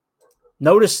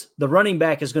 Notice the running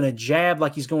back is going to jab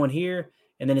like he's going here,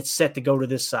 and then it's set to go to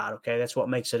this side, okay? That's what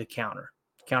makes it a counter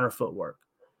footwork.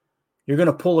 You're going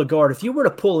to pull a guard. If you were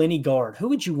to pull any guard, who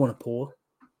would you want to pull?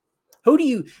 When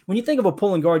you think of a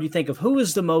pulling guard, you think of who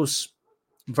is the most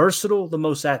versatile, the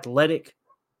most athletic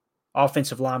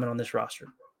offensive lineman on this roster?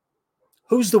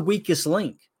 Who's the weakest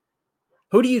link?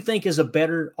 Who do you think is a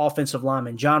better offensive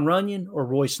lineman, Jon Runyan or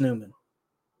Royce Newman?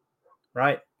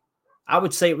 Right? I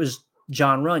would say it was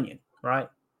Jon Runyan, right?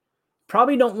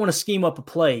 Probably don't want to scheme up a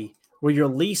play where your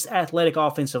least athletic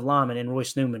offensive lineman in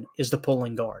Royce Newman is the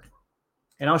pulling guard.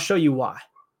 And I'll show you why.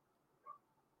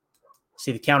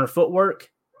 See the counter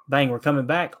footwork? Bang, we're coming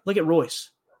back. Look at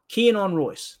Royce. Keying on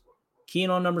Royce.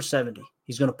 Keying on number 70.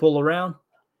 He's going to pull around.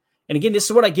 And again, this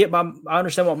is what I get by, I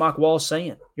understand what Mike Wall is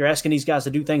saying. You're asking these guys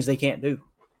to do things they can't do.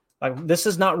 Like, this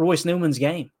is not Royce Newman's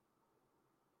game.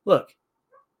 Look.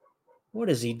 What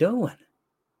is he doing?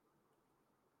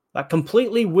 Like,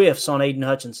 completely whiffs on Aiden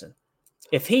Hutchinson.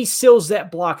 If he seals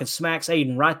that block and smacks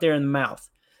Aiden right there in the mouth,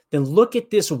 then look at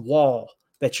this wall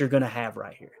that you're going to have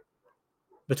right here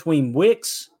between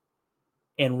Wicks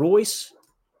and Royce.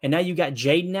 And now you got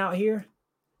Jaden out here.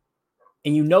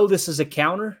 And you know this is a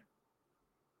counter.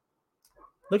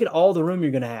 Look at all the room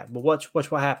you're going to have. But watch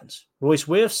what happens. Royce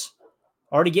whiffs,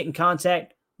 already getting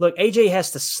contact. Look, AJ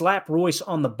has to slap Royce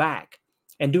on the back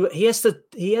and do it. He has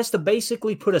to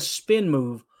basically put a spin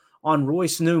move on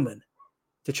Royce Newman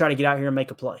to try to get out here and make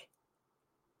a play.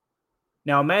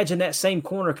 Now imagine that same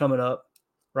corner coming up,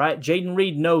 right? Jaden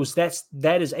Reed knows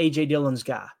that is A.J. Dillon's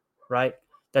guy, right?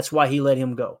 That's why he let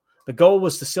him go. The goal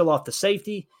was to seal off the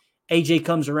safety. A.J.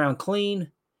 comes around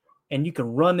clean, and you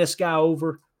can run this guy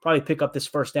over, probably pick up this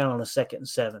first down on a 2nd and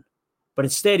 7. But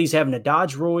instead, he's having to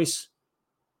dodge Royce.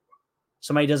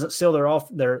 Somebody doesn't seal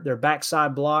their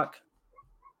backside block.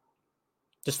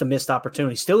 Just a missed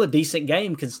opportunity. Still a decent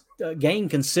game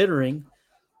considering,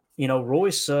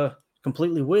 Royce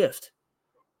completely whiffed.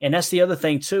 And that's the other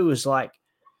thing, too, is like,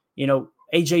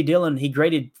 A.J. Dillon, he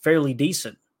graded fairly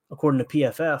decent, according to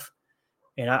PFF.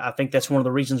 And I think that's one of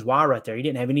the reasons why right there. He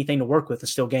didn't have anything to work with and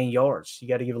still gain yards. You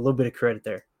got to give a little bit of credit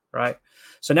there, right?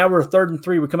 So now we're 3rd and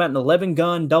 3. We come out in 11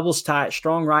 gun, doubles tight,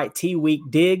 strong right, T weak,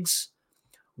 digs,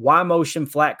 Y motion,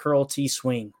 flat curl, T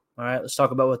swing. All right, let's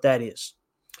talk about what that is.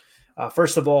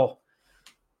 First of all,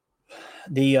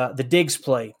 the digs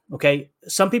play, okay?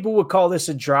 Some people would call this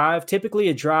a drive. Typically,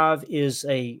 a drive is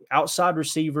a outside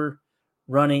receiver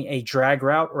running a drag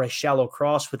route or a shallow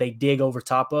cross with a dig over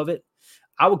top of it.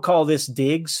 I would call this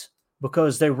digs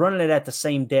because they're running it at the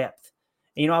same depth.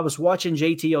 And, I was watching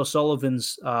JT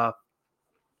O'Sullivan's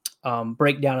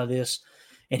breakdown of this,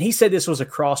 and he said this was a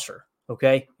crosser,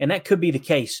 okay? And that could be the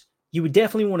case. You would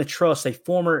definitely want to trust a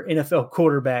former NFL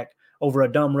quarterback over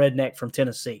a dumb redneck from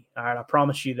Tennessee. All right, I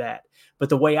promise you that. But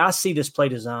the way I see this play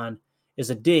design is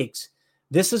a digs.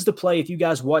 This is the play, if you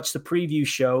guys watched the preview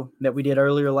show that we did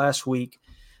earlier last week,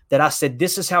 that I said,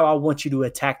 this is how I want you to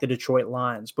attack the Detroit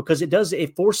Lions, because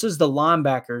it forces the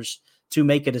linebackers to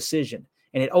make a decision,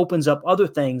 and it opens up other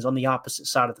things on the opposite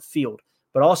side of the field.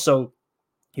 But also,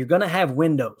 you're going to have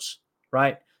windows,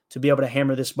 right, to be able to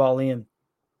hammer this ball in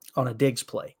on a digs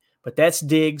play. But that's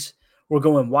digs. We're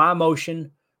going Y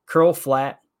motion, curl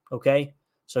flat, okay?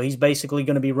 So he's basically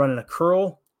going to be running a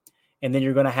curl, and then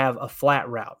you're going to have a flat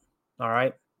route, all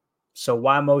right? So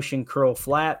Y motion, curl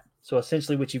flat. So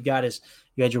essentially what you've got is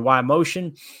you had your Y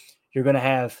motion. You're going to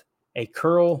have a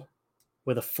curl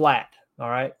with a flat, all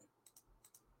right?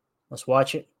 Let's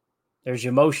watch it. There's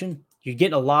your motion. You're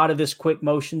getting a lot of this quick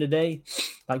motion today.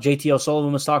 Like JT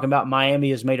O'Sullivan was talking about, Miami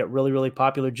has made it really, really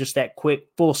popular. Just that quick,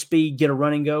 full speed, get a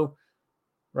run and go,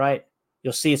 right?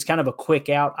 You'll see it's kind of a quick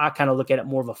out. I kind of look at it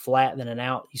more of a flat than an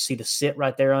out. You see the sit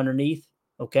right there underneath,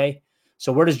 okay?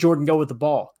 So where does Jordan go with the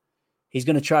ball? He's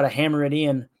going to try to hammer it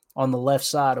in on the left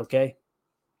side, okay?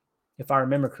 If I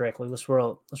remember correctly. Let's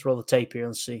roll the tape here.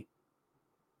 Let's see.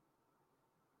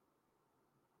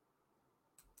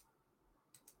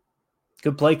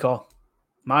 Good play call,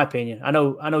 my opinion. I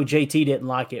know JT didn't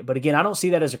like it, but again, I don't see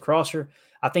that as a crosser.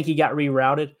 I think he got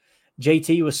rerouted.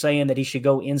 JT was saying that he should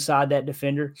go inside that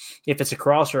defender. If it's a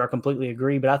crosser, I completely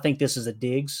agree, but I think this is a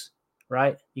digs,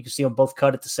 right? You can see them both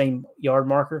cut at the same yard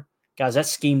marker. Guys,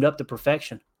 that's schemed up to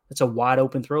perfection. That's a wide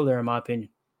open throw there, in my opinion.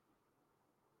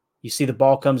 You see the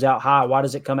ball comes out high. Why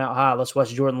does it come out high? Let's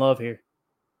watch Jordan Love here.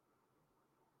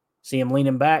 See him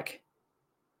leaning back.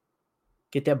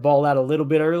 Get that ball out a little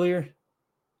bit earlier.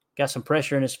 Got some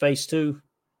pressure in his face, too.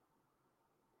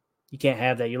 You can't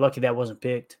have that. You're lucky that wasn't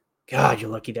picked. God, you're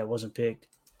lucky that wasn't picked.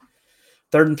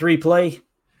 3rd and 3 play.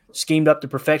 Schemed up to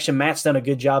perfection. Matt's done a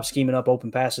good job scheming up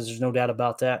open passes. There's no doubt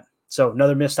about that. So,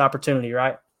 another missed opportunity,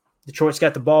 right? Detroit's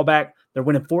got the ball back. They're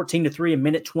winning 14-3, a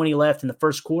minute 20 left in the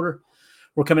first quarter.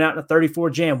 We're coming out in a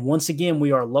 34 jam. Once again,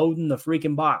 we are loading the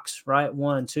freaking box, right?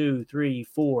 1, 2, 3,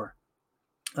 4,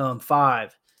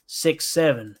 5, 6,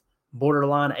 7,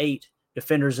 borderline 8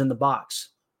 defenders in the box.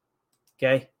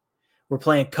 Okay? We're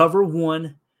playing cover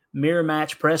 1, mirror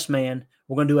match, press man.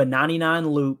 We're going to do a 99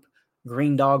 loop,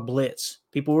 green dog blitz.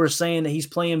 People were saying that he's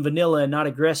playing vanilla and not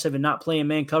aggressive and not playing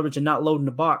man coverage and not loading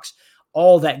the box.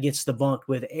 All that gets debunked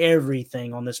with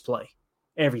everything on this play.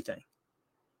 Everything.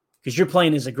 Because you're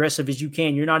playing as aggressive as you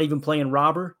can. You're not even playing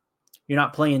robber. You're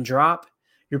not playing drop.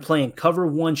 You're playing cover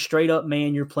 1 straight up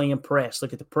man. You're playing press.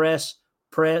 Look at the press.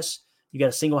 You got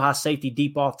a single high safety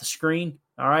deep off the screen.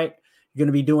 All right. You're going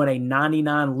to be doing a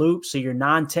 99 loop. So your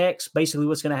 9 techs, basically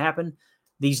what's going to happen,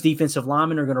 these defensive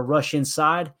linemen are going to rush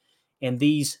inside, and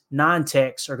these 9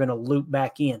 techs are going to loop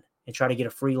back in and try to get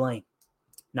a free lane.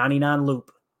 99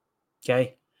 loop.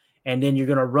 Okay. And then you're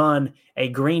going to run a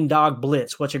green dog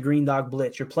blitz. What's a green dog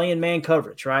blitz? You're playing man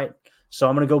coverage, right? So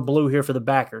I'm going to go blue here for the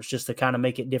backers just to kind of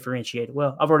make it differentiated.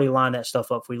 Well, I've already lined that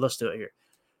stuff up for you. Let's do it here.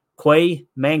 Quay,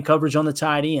 man coverage on the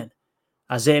tight end.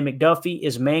 Isaiah McDuffie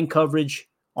is man coverage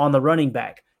on the running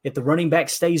back. If the running back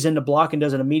stays in the block and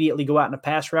doesn't immediately go out in a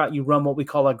pass route, you run what we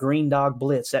call a green dog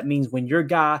blitz. That means when your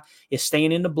guy is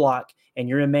staying in the block and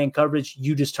you're in man coverage,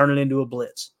 you just turn it into a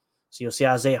blitz. So you'll see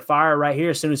Isaiah fire right here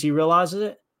as soon as he realizes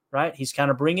it, right? He's kind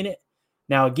of bringing it.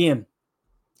 Now, again,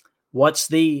 what's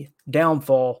the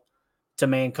downfall to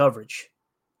man coverage?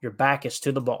 Your back is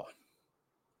to the ball,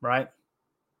 right?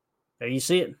 There you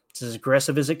see it. It's as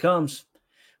aggressive as it comes.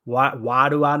 Why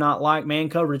do I not like man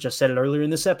coverage? I said it earlier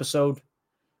in this episode.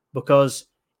 Because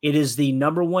it is the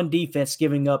number 1 defense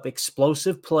giving up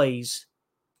explosive plays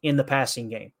in the passing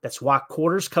game. That's why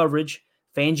quarters coverage,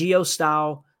 Fangio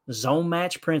style, zone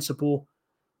match principle,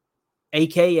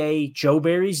 a.k.a. Joe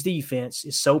Barry's defense,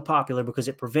 is so popular because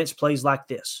it prevents plays like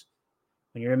this.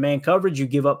 When you're in man coverage, you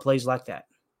give up plays like that.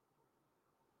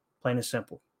 Plain and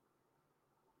simple.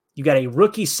 You got a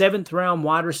rookie 7th-round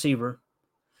wide receiver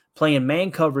playing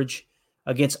man coverage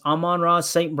against Amon-Ra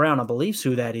St. Brown. I believe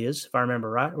who that is, if I remember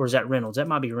right. Or is that Reynolds? That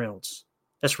might be Reynolds.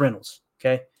 That's Reynolds,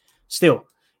 okay? Still,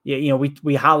 we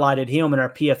highlighted him in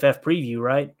our PFF preview,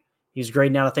 right? He's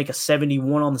grading out, I think, a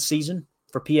 71 on the season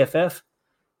for PFF.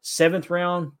 7th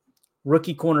round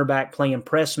rookie cornerback playing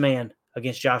press man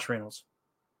against Josh Reynolds.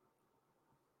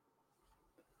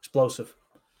 Explosive.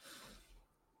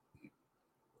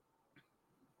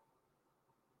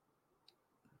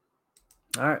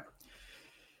 All right.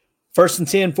 1st and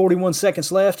 10, 41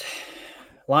 seconds left.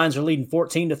 Lions are leading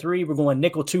 14-3. We're going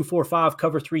nickel 2-4-5,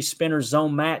 cover 3 spinner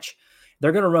zone match.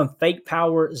 They're going to run fake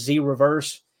power, Z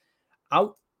reverse.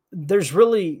 There's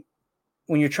really,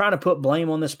 when you're trying to put blame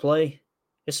on this play,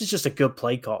 this is just a good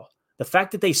play call. The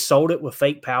fact that they sold it with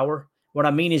fake power, what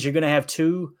I mean is you're going to have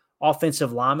 2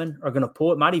 offensive linemen are going to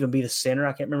pull. It might even be the center.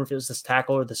 I can't remember if it was this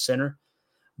tackle or the center.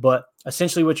 But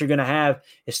essentially what you're going to have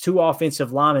is 2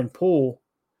 offensive linemen pull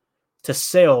to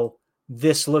sell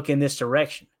this look in this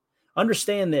direction.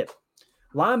 Understand that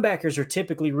linebackers are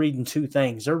typically reading 2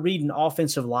 things. They're reading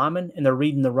offensive linemen and they're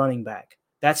reading the running back.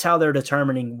 That's how they're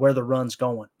determining where the run's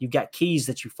going. You've got keys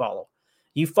that you follow.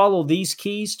 You follow these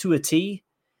keys to a T,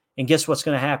 and guess what's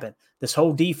going to happen? This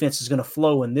whole defense is going to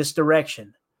flow in this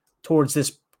direction towards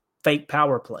this fake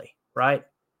power play, right?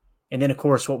 And then, of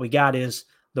course, what we got is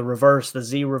the reverse, the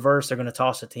Z reverse. They're going to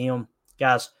toss it to him.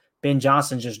 Guys, Ben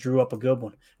Johnson just drew up a good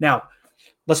one. Now,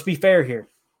 let's be fair here.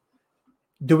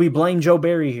 Do we blame Joe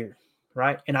Barry here,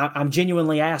 right? And I'm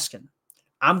genuinely asking.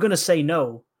 I'm going to say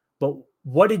no, but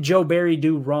what did Joe Barry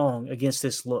do wrong against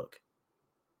this look?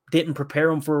 Didn't prepare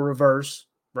him for a reverse,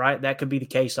 right? That could be the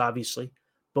case, obviously.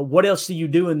 But what else do you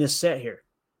do in this set here,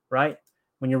 right?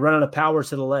 When you're running a power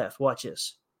to the left, watch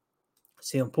this.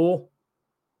 See him pull?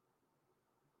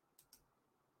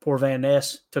 Poor Van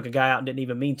Ness took a guy out and didn't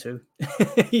even mean to.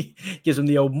 He gives him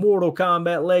the old Mortal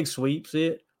Kombat leg sweep. See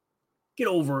it? Get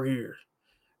over here,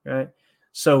 right?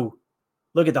 So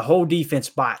look at the whole defense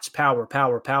bites, power,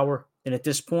 power, power. And at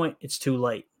this point, it's too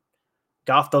late.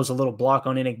 Goff throws a little block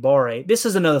on Enigbare. This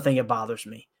is another thing that bothers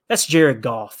me. That's Jared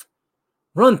Goff.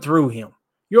 Run through him.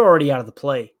 You're already out of the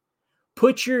play.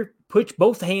 Put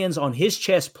both hands on his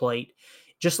chest plate,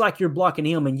 just like you're blocking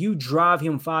him, and you drive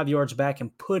him 5 yards back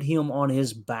and put him on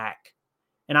his back.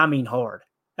 And I mean hard.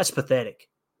 That's pathetic.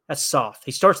 That's soft.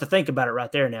 He starts to think about it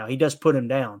right there now. He does put him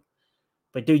down.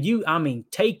 But, dude,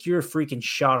 take your freaking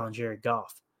shot on Jared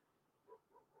Goff.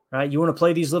 Right? You want to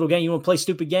play these little games. You want to play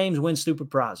stupid games, win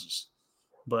stupid prizes.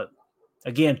 But,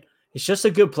 again, it's just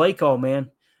a good play call,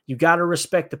 man. You got to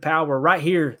respect the power. Right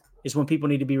here is when people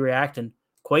need to be reacting.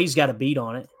 Quay's got a beat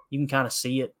on it. You can kind of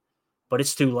see it. But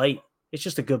it's too late. It's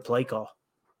just a good play call,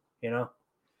 you know.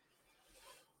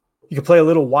 You can play a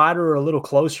little wider or a little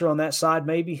closer on that side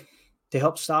maybe to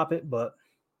help stop it, but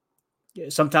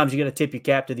sometimes you got to tip your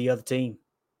cap to the other team,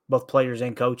 both players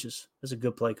and coaches. It's a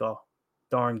good play call.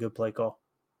 Darn good play call.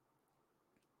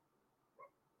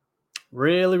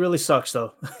 Really, really sucks,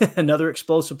 though. Another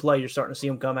explosive play. You're starting to see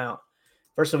them come out.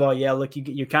 First of all, yeah, look,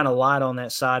 you're kind of light on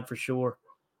that side for sure,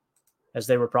 as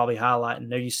they were probably highlighting.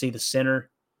 There you see the center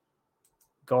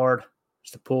guard.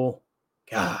 Just a pull.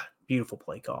 God, beautiful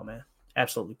play call, man.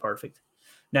 Absolutely perfect.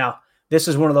 Now, this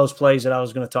is one of those plays that I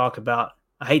was going to talk about.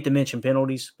 I hate to mention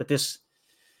penalties, but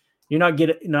you're not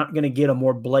going to get a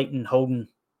more blatant holding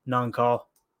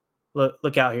non-call.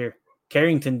 Look out here.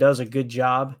 Carrington does a good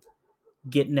job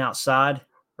getting outside,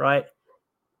 right,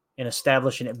 and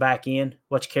establishing it back in.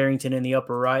 Watch Carrington in the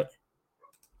upper right.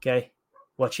 Okay,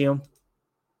 watch him.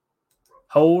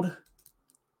 Hold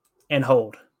and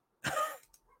hold.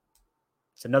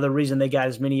 It's another reason they got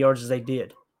as many yards as they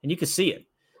did. And you can see it.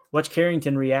 Watch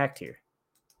Carrington react here.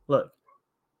 Look,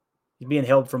 he's being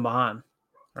held from behind,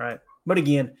 right? But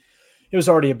again, it was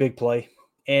already a big play.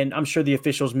 And I'm sure the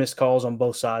officials missed calls on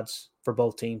both sides for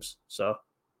both teams. So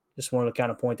just wanted to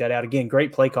kind of point that out. Again,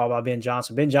 great play call by Ben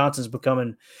Johnson. Ben Johnson's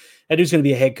becoming – that dude's going to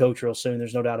be a head coach real soon.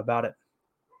 There's no doubt about it.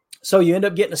 So you end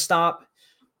up getting a stop,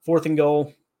 4th and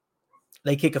goal.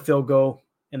 They kick a field goal,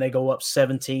 and they go up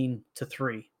 17-3,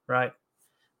 right?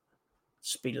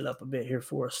 Speed it up a bit here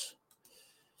for us.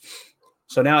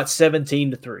 So now it's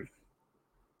 17-3.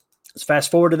 Let's fast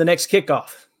forward to the next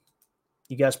kickoff.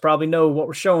 You guys probably know what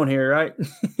we're showing here, right?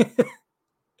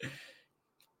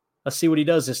 Let's see what he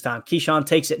does this time. Keyshawn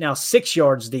takes it now 6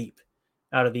 yards deep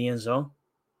out of the end zone.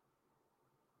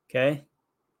 Okay.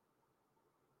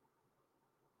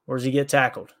 Where does he get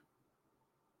tackled?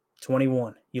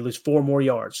 21. You lose 4 more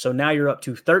yards. So now you're up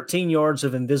to 13 yards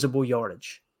of invisible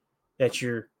yardage that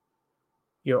you're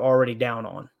already down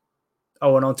on.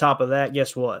 Oh, and on top of that,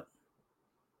 guess what?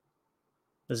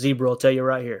 The zebra will tell you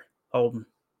right here. Holden.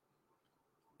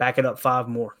 Back it up 5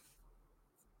 more.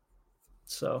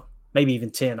 So maybe even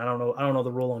 10. I don't know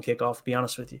the rule on kickoff, to be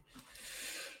honest with you.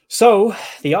 So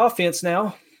the offense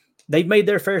now, they've made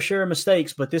their fair share of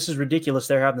mistakes, but this is ridiculous.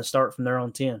 They're having to start from their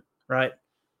own 10, right?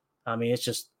 I mean, it's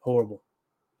just horrible.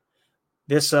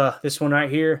 This one right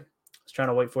here, I was trying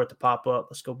to wait for it to pop up.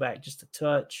 Let's go back just a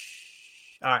touch.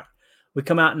 All right. We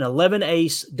come out in 11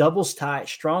 ace, doubles tight,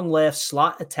 strong left,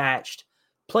 slot attached,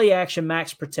 play action,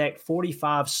 max protect,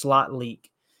 45 slot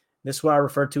leak. This is what I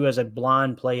refer to as a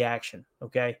blind play action,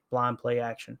 okay? Blind play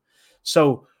action.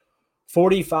 So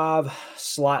 45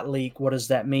 slot leak, what does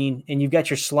that mean? And you've got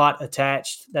your slot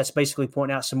attached. That's basically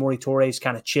pointing out Samori Torres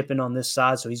kind of chipping on this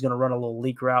side, so he's going to run a little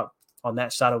leak route on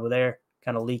that side over there,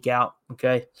 kind of leak out,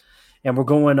 okay? And we're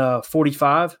going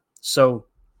 45, so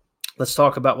let's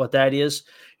talk about what that is.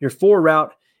 Your 4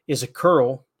 route is a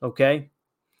curl, okay?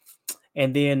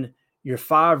 And then your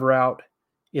 5 route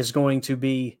is going to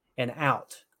be an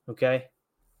out, okay?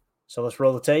 So let's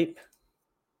roll the tape.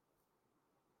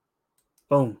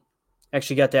 Boom.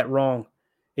 Actually got that wrong.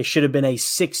 It should have been a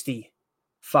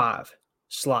 65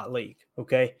 slot leak,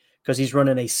 okay? Because he's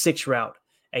running a 6 route,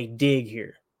 a dig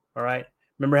here, all right?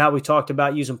 Remember how we talked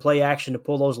about using play action to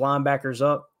pull those linebackers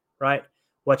up, right?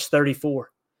 Watch 34.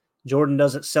 Jordan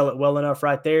doesn't sell it well enough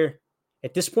right there.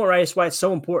 At this point, right, that's why it's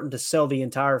so important to sell the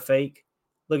entire fake.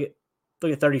 Look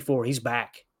at 34. He's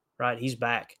back, right? He's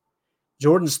back.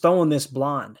 Jordan's throwing this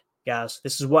blind, guys.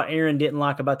 This is what Aaron didn't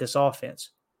like about this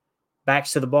offense.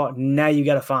 Backs to the ball. Now you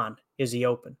got to find, is he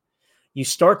open? You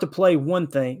start to play one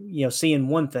thing, seeing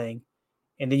one thing,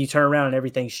 and then you turn around and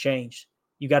everything's changed.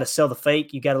 You got to sell the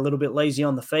fake. You got a little bit lazy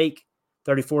on the fake.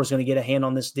 34 is going to get a hand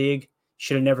on this dig.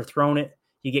 Should have never thrown it.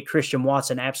 You get Christian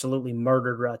Watson absolutely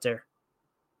murdered right there.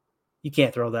 You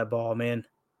can't throw that ball, man.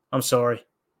 I'm sorry.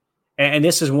 And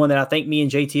this is one that I think me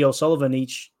and JT O'Sullivan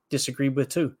each disagreed with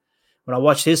too. When I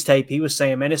watched his tape, he was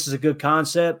saying, man, this is a good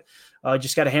concept.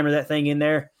 Just got to hammer that thing in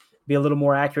there, be a little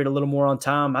more accurate, a little more on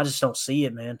time. I just don't see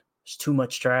it, man. There's too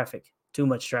much traffic, too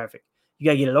much traffic. You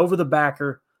got to get it over the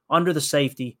backer, under the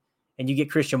safety, and you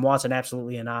get Christian Watson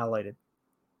absolutely annihilated.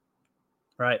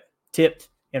 Right? Tipped,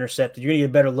 intercepted. You're going to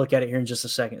get a better look at it here in just a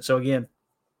second. So, again,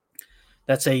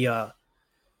 that's a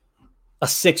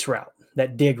 6 route,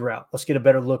 that dig route. Let's get a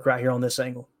better look right here on this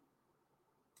angle.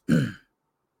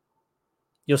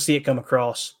 You'll see it come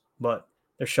across, but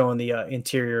they're showing the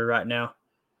interior right now.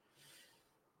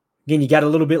 Again, you got a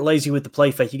little bit lazy with the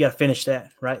play fake. You got to finish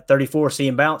that, right? 34, see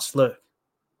him bounce. Look,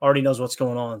 already knows what's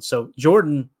going on. So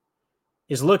Jordan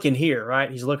is looking here, right?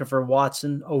 He's looking for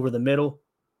Watson over the middle.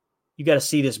 You got to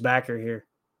see this backer here.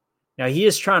 Now, he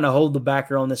is trying to hold the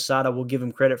backer on this side. I will give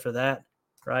him credit for that,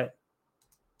 right?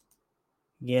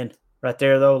 Again, right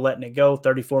there, though, letting it go.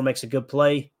 34 makes a good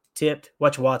play. Tipped.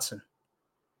 Watch Watson.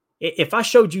 If I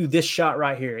showed you this shot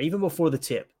right here, even before the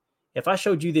tip, if I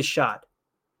showed you this shot,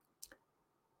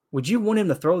 would you want him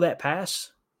to throw that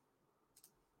pass?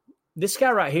 This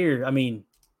guy right here, I mean,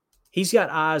 he's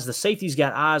got eyes. The safety's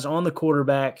got eyes on the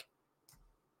quarterback.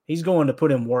 He's going to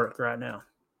put in work right now.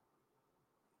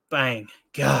 Bang.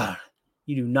 God,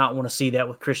 you do not want to see that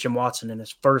with Christian Watson in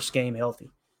his first game healthy.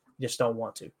 You just don't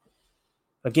want to.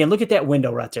 Again, look at that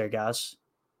window right there, guys.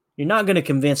 You're not going to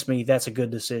convince me that's a good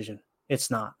decision. It's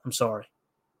not. I'm sorry.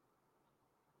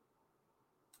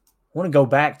 I want to go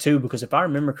back, too, because if I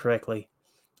remember correctly,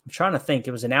 I'm trying to think.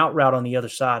 It was an out route on the other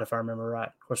side, if I remember right.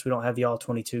 Of course, we don't have the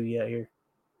all-22 yet here.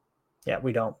 Yeah,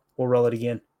 we don't. We'll roll it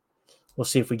again. We'll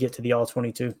see if we get to the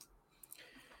all-22.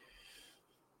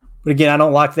 But again, I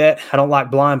don't like that. I don't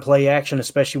like blind play action,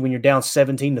 especially when you're down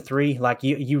 17-3. Like,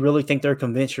 you really think they're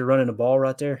convinced you're running the ball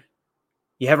right there?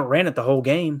 You haven't ran it the whole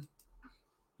game.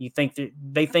 You think that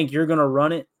they think you're going to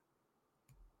run it,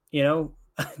 down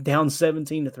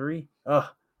 17-3? Ugh,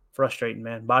 frustrating,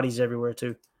 man. Bodies everywhere,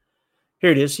 too. Here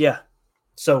it is, yeah.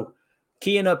 So,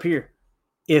 keying up here.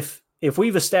 If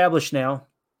we've established now,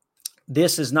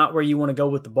 this is not where you want to go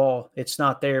with the ball. It's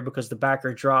not there because the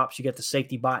backer drops. You got the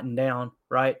safety biting down,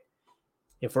 right?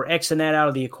 If we're Xing that out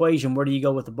of the equation, where do you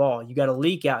go with the ball? You got a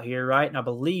leak out here, right? And I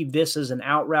believe this is an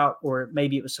out route, or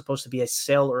maybe it was supposed to be a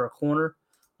sell or a corner.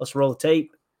 Let's roll the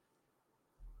tape.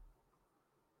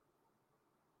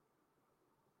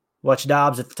 Watch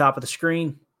Dobbs at the top of the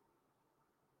screen.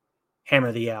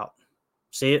 Hammer the out.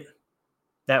 See it?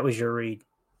 That was your read.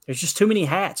 There's just too many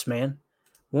hats, man.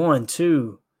 1,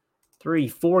 2, 3,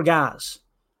 4 guys.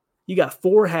 You got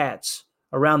 4 hats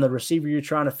around the receiver you're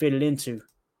trying to fit it into.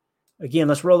 Again,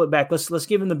 let's roll it back. Let's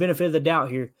give him the benefit of the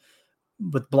doubt here.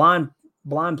 With blind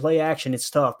play action, it's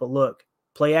tough. But look,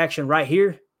 play action right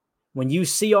here. When you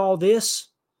see all this,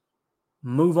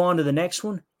 move on to the next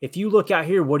one. If you look out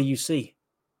here, what do you see?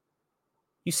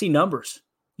 You see numbers.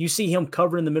 You see him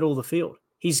covering the middle of the field.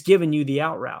 He's giving you the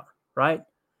out route, right?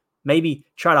 Maybe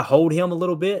try to hold him a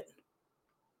little bit.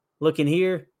 Look in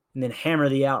here, and then hammer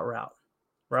the out route,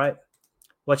 right?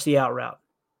 Watch the out route.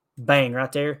 Bang,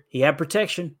 right there. He had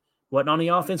protection. Wasn't on the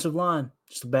offensive line.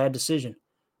 Just a bad decision.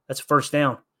 That's a first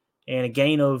down. And a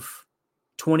gain of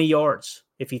 20 yards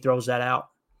if he throws that out,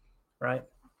 right?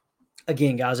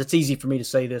 Again, guys, it's easy for me to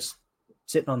say this.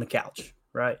 sitting on the couch,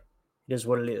 right? It is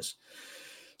what it is.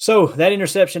 So that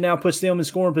interception now puts them in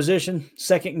scoring position.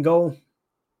 2nd and goal.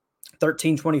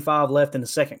 13:25 left in the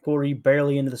second quarter. You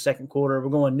barely into the second quarter. We're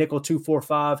going nickel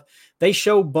 2-4-5. They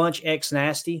show bunch X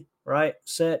nasty, right?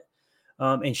 Set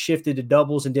and shifted to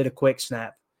doubles and did a quick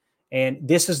snap. And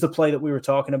this is the play that we were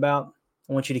talking about.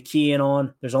 I want you to key in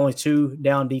on. There's only 2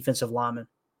 down defensive linemen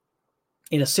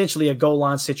in essentially a goal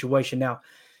line situation. Now,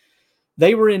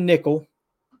 they were in nickel,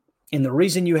 and the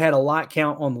reason you had a light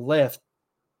count on the left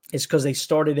is because they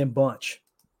started in bunch.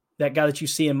 That guy that you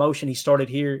see in motion, he started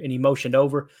here and he motioned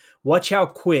over. Watch how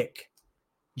quick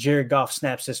Jared Goff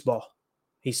snaps this ball.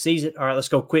 He sees it. All right, let's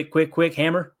go quick,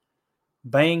 hammer.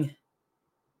 Bang.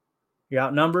 You're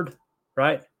outnumbered,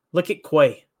 right? Look at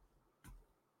Quay.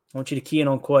 I want you to key in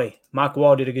on Quay. Mike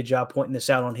Wall did a good job pointing this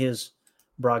out on his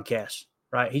broadcast,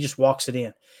 right? He just walks it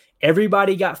in.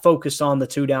 Everybody got focused on the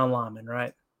 2 down linemen,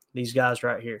 right? These guys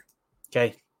right here,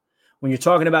 okay? When you're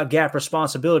talking about gap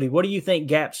responsibility, what do you think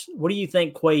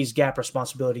Quay's gap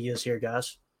responsibility is here,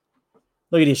 guys?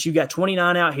 Look at this. You got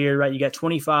 29 out here, right? You got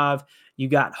 25. You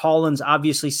got Hollins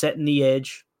obviously setting the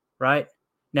edge, right?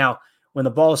 Now, when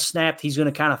the ball is snapped, he's going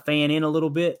to kind of fan in a little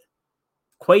bit.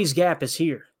 Quay's gap is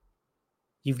here.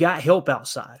 You've got help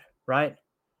outside, right?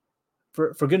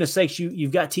 For goodness sakes,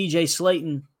 you've got TJ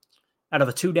Slayton out of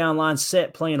a 2 down line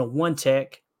set playing a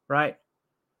 1-tech, right?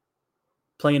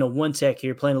 Playing a 1-tech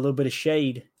here, playing a little bit of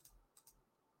shade.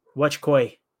 Watch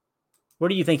Quay. Where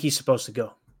do you think he's supposed to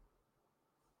go?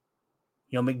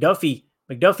 You know,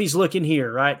 McDuffie's looking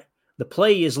here, right? The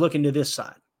play is looking to this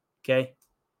side, okay?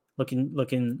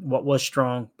 Looking what was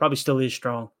strong, probably still is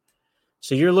strong.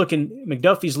 So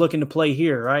McDuffie's looking to play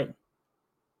here, right?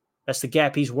 That's the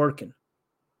gap he's working.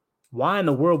 Why in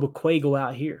the world would Quay go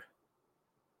out here?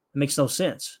 It makes no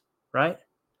sense, right?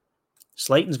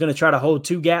 Slayton's going to try to hold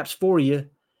 2 gaps for you,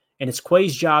 and it's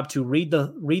Quay's job to read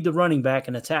the running back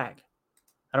and attack.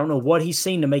 I don't know what he's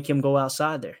seen to make him go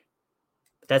outside there,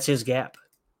 but that's his gap.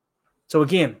 So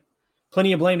again,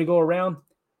 plenty of blame to go around.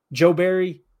 Joe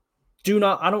Barry,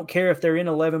 I don't care if they're in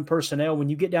 11 personnel. When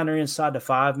you get down there inside the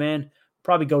 5, man,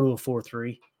 probably go to a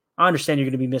 4-3. I understand you're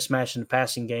going to be mismatched in the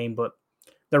passing game, but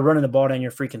they're running the ball down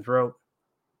your freaking throat.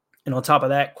 And on top of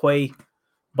that, Quay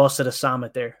busted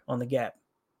assignment there on the gap.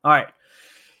 All right.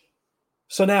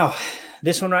 So now,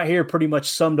 this one right here pretty much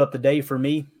summed up the day for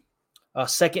me.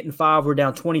 2nd and 5, we're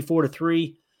down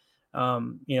 24-3.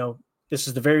 This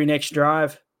is the very next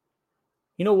drive.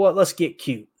 You know what? Let's get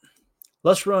cute.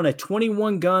 Let's run a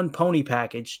 21-gun pony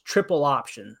package, triple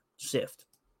option sift.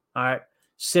 All right.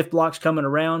 Sift blocks coming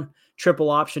around.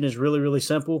 Triple option is really, really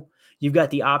simple. You've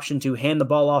got the option to hand the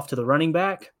ball off to the running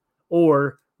back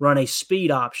or run a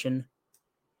speed option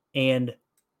and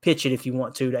pitch it if you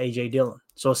want to A.J. Dillon.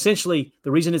 So essentially, the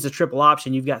reason it's a triple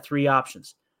option, you've got 3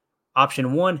 options.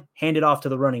 Option 1, hand it off to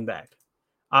the running back.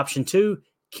 Option 2,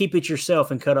 keep it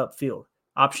yourself and cut up field.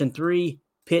 Option 3,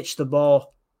 pitch the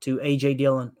ball to A.J.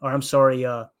 Dillon,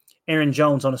 Aaron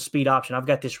Jones on a speed option. I've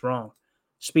got this wrong.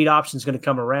 Speed option is going to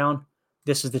come around.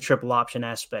 This is the triple option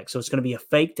aspect. So it's going to be a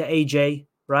fake to A.J.,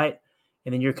 right?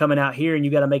 And then you're coming out here and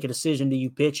you got to make a decision. Do you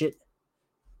pitch it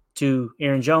to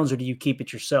Aaron Jones or do you keep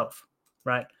it yourself,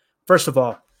 right? First of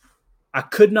all, I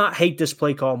could not hate this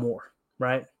play call more,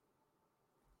 right?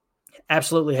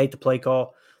 Absolutely hate the play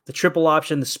call. The triple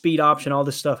option, the speed option, all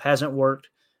this stuff hasn't worked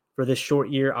for this short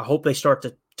year. I hope they start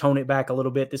to tone it back a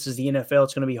little bit. This is the NFL.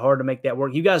 It's going to be hard to make that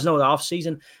work. You guys know the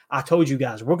offseason, I told you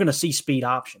guys, we're going to see speed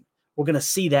option. We're going to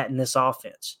see that in this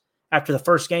offense. After the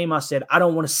first game, I said, I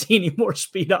don't want to see any more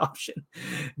speed option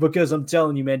because I'm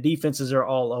telling you, man, defenses are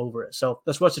all over it. So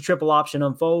let's watch the triple option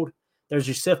unfold. There's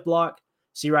your sift block.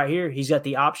 See right here, he's got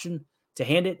the option to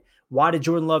hand it. Why did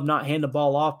Jordan Love not hand the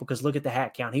ball off? Because look at the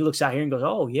hat count. He looks out here and goes,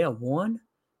 oh, yeah, 1,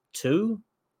 2,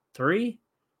 3.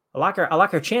 I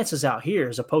like our chances out here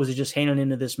as opposed to just handing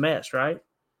into this mess, right?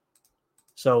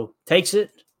 So takes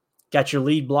it. Got your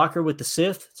lead blocker with the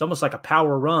sift. It's almost like a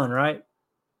power run, right?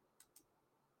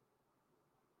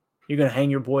 You're going to hang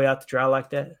your boy out to dry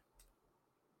like that?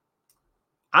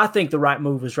 I think the right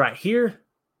move is right here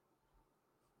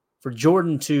for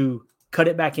Jordan to cut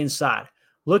it back inside.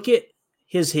 Look at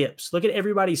his hips. Look at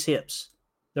everybody's hips.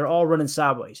 They're all running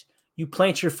sideways. You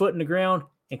plant your foot in the ground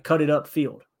and cut it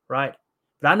upfield, right?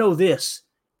 But I know this.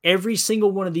 Every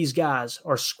single one of these guys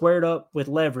are squared up with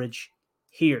leverage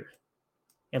here.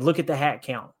 And look at the hat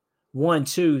count. 1,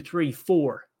 2, 3,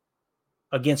 4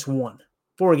 against 1.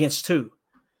 4 against 2.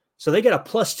 So they got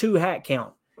a +2 hat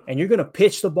count. And you're going to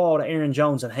pitch the ball to Aaron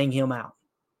Jones and hang him out.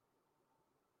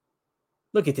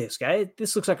 Look at this, guy.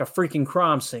 This looks like a freaking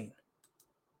crime scene.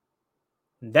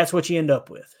 And that's what you end up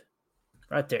with.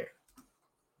 Right there.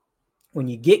 When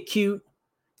you get cute,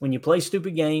 when you play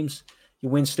stupid games, you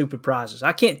win stupid prizes.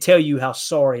 I can't tell you how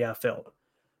sorry I felt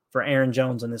for Aaron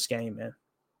Jones in this game, man.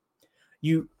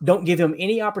 You don't give him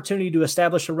any opportunity to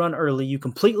establish a run early. You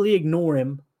completely ignore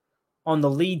him on the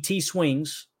lead T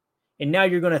swings, and now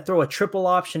you're going to throw a triple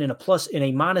option in a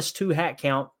 -2 hat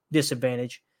count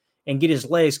disadvantage and get his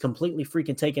legs completely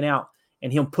freaking taken out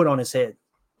and him put on his head.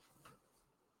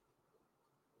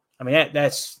 I mean, that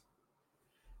is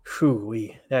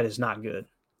not good.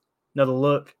 Another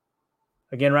look.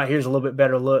 Again, right here's a little bit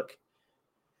better look.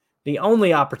 The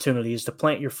only opportunity is to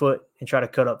plant your foot and try to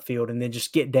cut upfield and then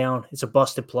just get down. It's a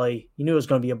busted play. You knew it was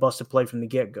going to be a busted play from the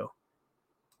get-go.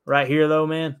 Right here, though,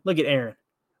 man, look at Aaron.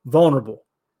 Vulnerable.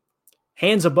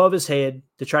 Hands above his head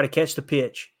to try to catch the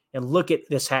pitch, and look at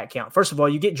this hat count. First of all,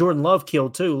 you get Jordan Love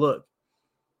killed too. Look.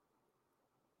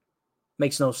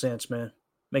 Makes no sense, man.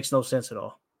 Makes no sense at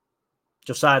all.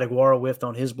 Josiah DeGuara whiffed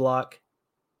on his block.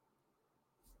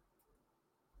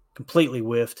 Completely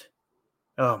whiffed.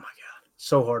 Oh, my God.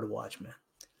 So hard to watch, man.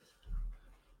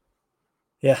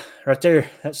 Yeah, right there.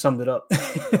 That summed it up.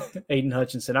 Aiden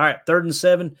Hutchinson. All right, 3rd and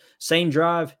 7. Same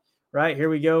drive. Right, here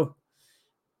we go.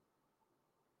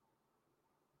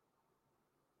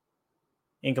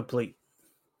 Incomplete.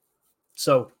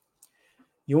 So,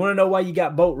 you want to know why you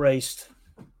got boat raced?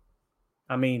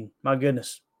 I mean, my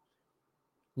goodness.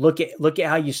 Look at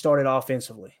how you started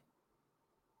offensively.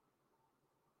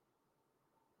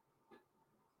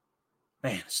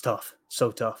 Man, it's tough.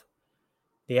 So tough.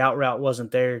 The out route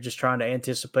wasn't there. Just trying to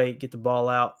anticipate, get the ball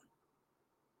out.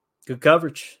 Good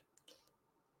coverage.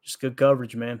 Just good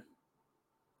coverage, man.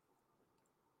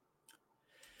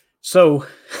 So,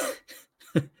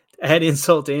 add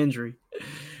insult to injury.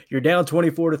 You're down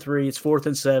 24-3. It's 4th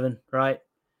and 7, right?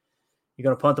 You're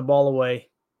going to punt the ball away.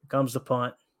 Here comes the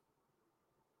punt.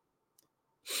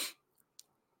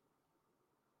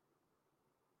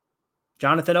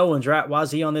 Jonathan Owens, right? Why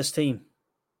is he on this team?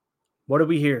 What did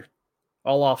we hear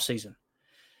all offseason?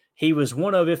 He was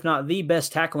one of, if not the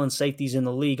best tackling safeties in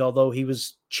the league, although he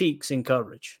was cheeks in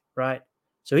coverage, right?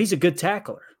 So he's a good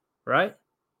tackler, right?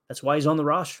 That's why he's on the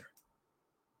roster.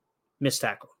 Missed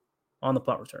tackle on the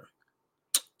punt return.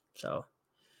 So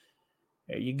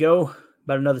there you go.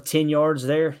 About another 10 yards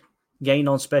there. Gained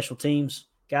on special teams.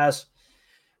 Guys,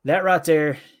 that right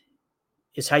there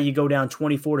is how you go down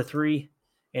 24-3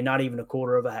 and not even a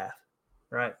quarter of a half,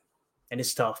 right? And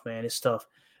it's tough, man. It's tough.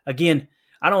 Again,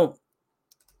 I don't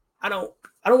want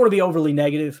to be overly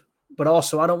negative, but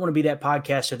also I don't want to be that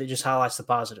podcaster that just highlights the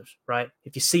positives, right?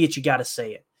 If you see it, you got to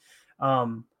say it.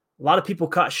 A lot of people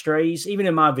caught strays. Even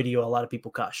in my video, a lot of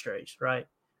people caught strays, right?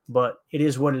 But it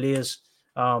is what it is.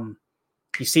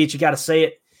 You see it, you got to say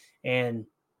it. And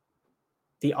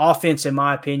the offense, in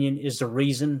my opinion, is the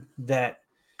reason that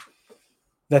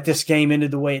this game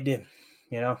ended the way it did.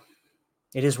 You know,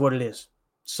 it is what it is.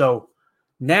 So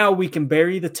now we can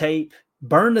bury the tape,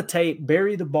 burn the tape,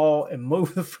 bury the ball, and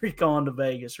move the freak on to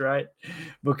Vegas, right?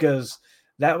 Because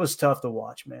that was tough to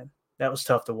watch, man. That was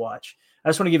tough to watch. I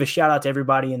just want to give a shout out to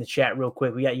everybody in the chat real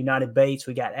quick. We got United Bates,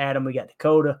 we got Adam, we got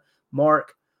Dakota,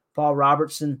 Mark, Paul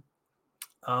Robertson.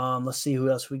 Let's see who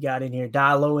else we got in here.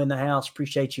 Dilo in the house.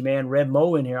 Appreciate you, man. Red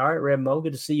Mo in here. All right, Red Mo,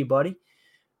 good to see you, buddy.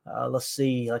 Let's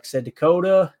see. Like I said,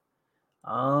 Dakota.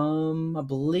 I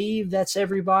believe that's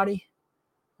everybody.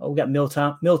 Oh, we got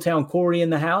Milltown Corey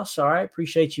in the house. All right,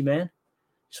 appreciate you, man.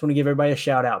 Just want to give everybody a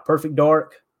shout out. Perfect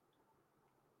Dark.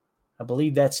 I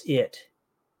believe that's it.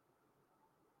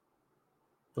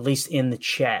 At least in the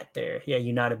chat there. Yeah,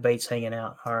 United Bates hanging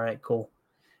out. All right, cool.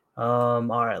 All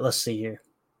right, let's see here.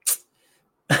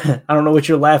 I don't know what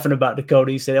you're laughing about,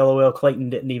 Dakota. You said LOL, Clayton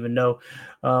didn't even know.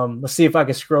 Let's see if I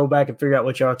can scroll back and figure out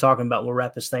what y'all are talking about. We'll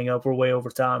wrap this thing up. We're way over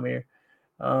time here.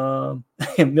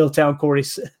 Milltown Corey,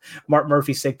 Mark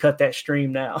Murphy said, cut that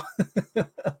stream now.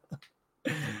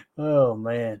 Oh,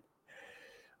 man.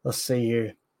 Let's see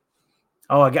here.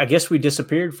 Oh, I guess we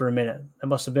disappeared for a minute. That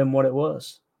must have been what it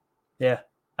was. Yeah,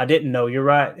 I didn't know. You're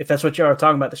right. If that's what y'all are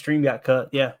talking about, the stream got cut.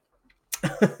 Yeah.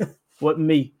 Wasn't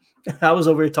me. I was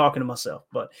over here talking to myself.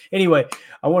 But anyway,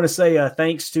 I want to say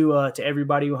thanks to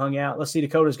everybody who hung out. Let's see.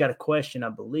 Dakota's got a question, I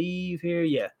believe, here.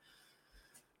 Yeah.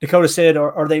 Dakota said,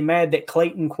 are they mad that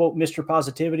Clayton, quote, Mr.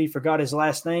 Positivity, forgot his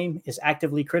last name, is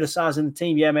actively criticizing the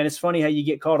team? Yeah, man, it's funny how you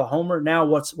get called a homer. Now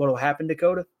what will happen,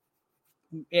 Dakota?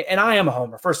 And I am a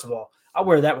homer, first of all. I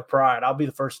wear that with pride. I'll be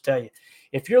the first to tell you.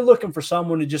 If you're looking for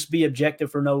someone to just be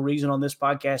objective for no reason on this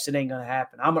podcast, it ain't going to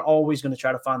happen. I'm always going to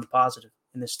try to find the positive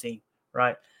in this team,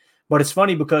 right? But it's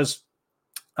funny because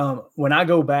when I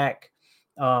go back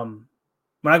and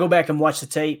watch the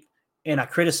tape and I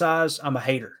criticize, I'm a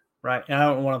hater, right? And I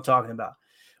don't know what I'm talking about.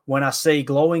 when I say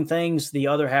glowing things, the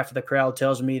other half of the crowd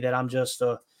tells me that I'm just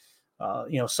a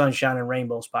sunshine and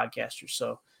rainbows podcaster.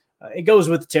 So it goes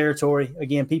with the territory.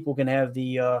 Again, people can have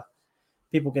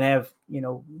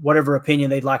whatever opinion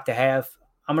they'd like to have.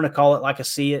 I'm going to call it like I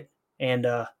see it. And,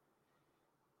 I'll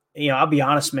be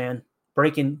honest, man,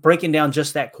 breaking down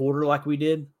just that quarter like we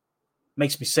did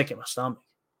makes me sick at my stomach.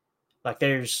 Like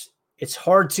it's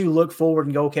hard to look forward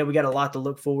and go, okay, we got a lot to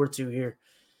look forward to here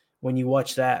when you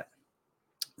watch that.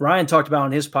 Ryan talked about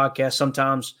on his podcast,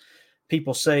 sometimes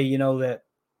people say, that,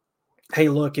 hey,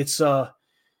 look, it's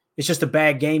just a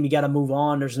bad game. You got to move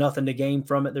on. There's nothing to gain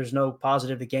from it. There's no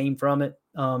positive to gain from it.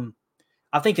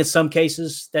 I think in some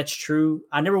cases that's true.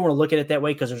 I never want to look at it that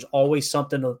way because there's always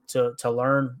something to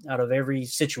learn out of every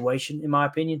situation, in my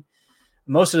opinion.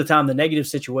 Most of the time, the negative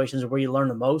situations are where you learn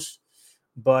the most.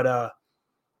 But,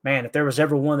 man, if there was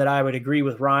ever one that I would agree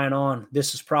with Ryan on,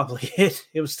 this is probably it.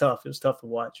 It was tough. It was tough to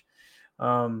watch.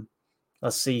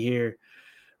 Let's see here.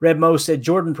 Red Mo said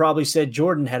Jordan probably said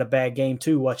Jordan had a bad game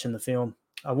too watching the film.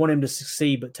 I want him to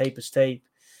succeed, but tape is tape.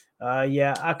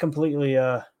 Yeah, I completely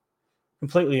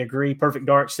agree. Perfect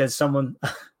Dark said someone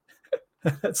 –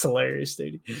 that's hilarious,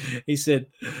 dude. He said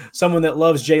someone that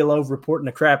loves J-Lo reporting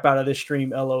the crap out of this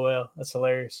stream, LOL. That's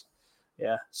hilarious.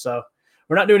 Yeah, so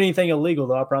we're not doing anything illegal,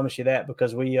 though. I promise you that,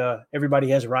 because everybody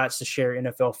has rights to share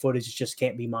NFL footage. It just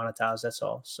can't be monetized. That's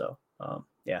all. So,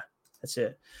 yeah, that's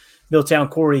it. Milltown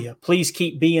Corey, please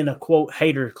keep being a, quote,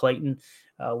 hater, Clayton.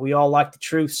 We all like the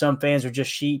truth. Some fans are just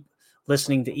sheep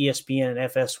listening to ESPN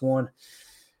and FS1.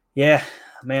 Yeah,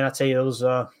 man, I tell you, those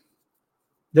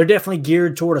they're definitely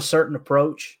geared toward a certain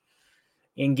approach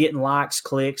in getting likes,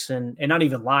 clicks, and not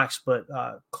even likes, but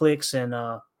clicks and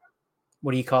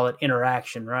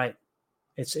interaction, right?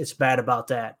 It's bad about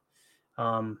that.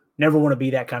 Never want to be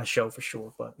that kind of show for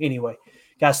sure. But anyway,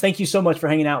 guys, thank you so much for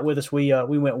hanging out with us. We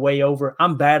went way over.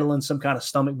 I'm battling some kind of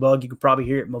stomach bug. You can probably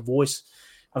hear it in my voice.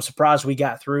 I'm surprised we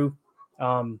got through.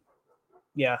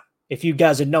 Yeah, if you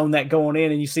guys had known that going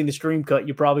in and you seen the stream cut,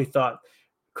 you probably thought,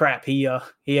 crap, he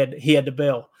had to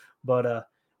bail. But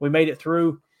we made it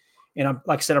through. And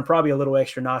like I said, I'm probably a little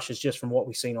extra nauseous just from what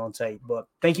we've seen on tape. But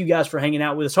thank you guys for hanging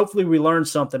out with us. Hopefully we learned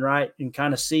something, right? And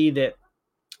kind of see that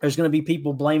there's going to be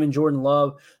people blaming Jordan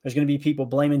Love. There's going to be people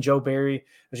blaming Joe Barry.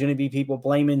 There's going to be people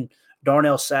blaming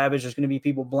Darnell Savage. There's going to be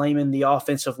people blaming the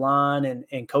offensive line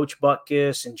and Coach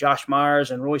Butkus and Josh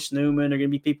Myers and Royce Newman. There are going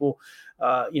to be people,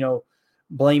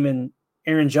 blaming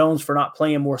Aaron Jones for not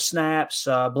playing more snaps,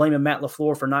 blaming Matt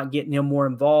LaFleur for not getting him more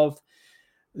involved.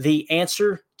 The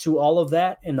answer to all of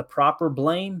that and the proper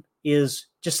blame is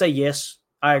just say, yes,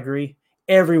 I agree.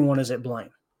 Everyone is at blame,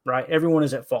 right? Everyone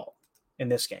is at fault in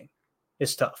this game.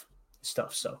 It's tough.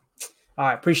 So, all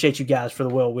right. Appreciate you guys for the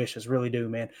well wishes. Really do,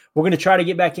 man. We're going to try to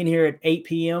get back in here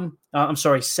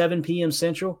at 7 p.m.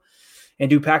 Central and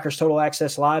do Packers Total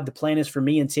Access Live. The plan is for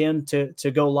me and Tim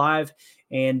to go live.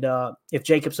 And if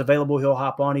Jacob's available, he'll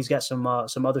hop on. He's got some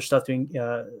other stuff doing,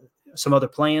 some other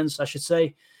plans, I should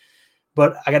say.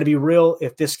 But I got to be real.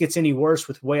 If this gets any worse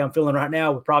with the way I'm feeling right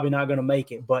now, we're probably not going to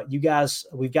make it. But you guys,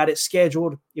 we've got it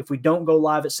scheduled. If we don't go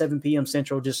live at 7 p.m.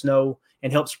 Central, just know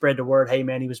and help spread the word. Hey,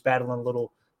 man, he was battling a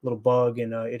little bug,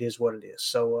 and it is what it is.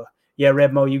 So, yeah,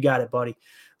 Red Mo, you got it, buddy.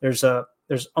 There's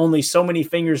only so many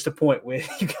fingers to point with.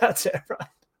 You got that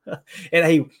right. And,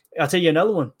 hey, I'll tell you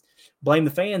another one. Blame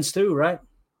the fans too, right?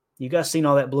 You guys seen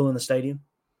all that blue in the stadium.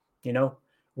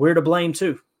 We're to blame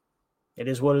too. It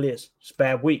is what it is. It's a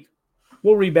bad week.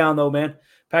 We'll rebound, though, man.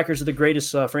 Packers are the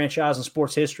greatest franchise in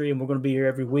sports history, and we're going to be here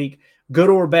every week. Good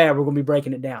or bad, we're going to be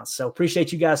breaking it down. So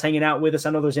appreciate you guys hanging out with us. I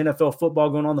know there's NFL football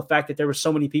going on. The fact that there were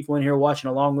so many people in here watching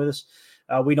along with us,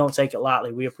 we don't take it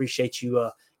lightly. We appreciate you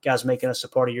guys making us a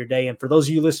part of your day. And for those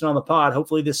of you listening on the pod,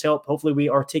 hopefully this helped. Hopefully we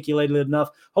articulated it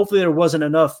enough. Hopefully there wasn't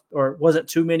enough or wasn't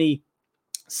too many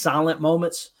silent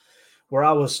moments where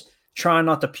I was trying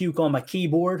not to puke on my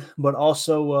keyboard, but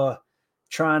also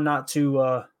trying not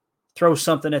to throw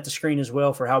something at the screen as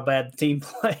well for how bad the team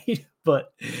played.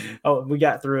 But we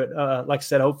got through it. Like I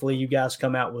said, hopefully you guys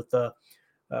come out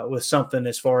with something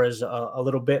as far as a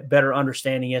little bit better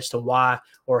understanding as to why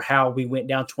or how we went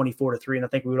down 24-3. And I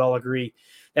think we would all agree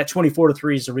that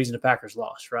 24-3 is the reason the Packers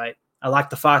lost, right? I like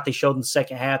the fight they showed in the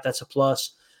second half. That's a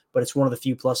plus, but it's one of the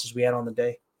few pluses we had on the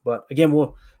day. But again,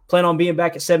 we'll plan on being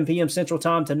back at 7 p.m. Central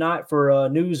Time tonight for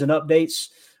news and updates,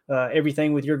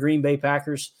 everything with your Green Bay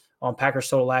Packers on Packers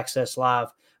Total Access Live.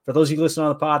 For those of you listening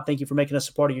on the pod, thank you for making us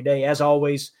a part of your day. As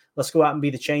always, let's go out and be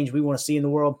the change we want to see in the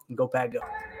world, and go Pack Go.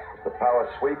 The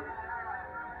power sweep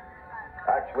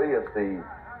actually is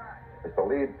the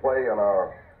lead play in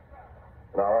our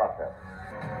offense.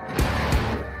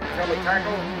 From the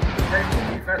tackle, take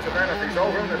the defensive end if he's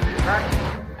over him. If he's not,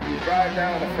 you drive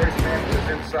down the first man who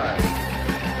is inside.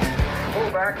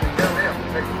 Fullback will tell him to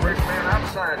take the first man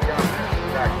outside the offensive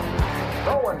tackle.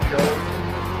 No one goes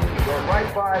to go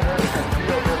right by them and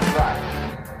field inside.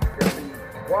 If the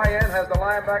YN has the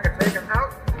linebacker taken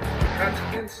out, he cuts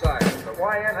inside. If the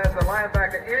YN has the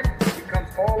linebacker in, he comes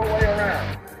all the way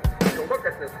around. If you look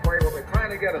at this play, what we're trying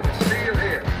to get is a seal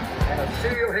here and a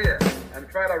seal here, and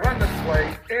try to run this play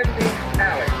in the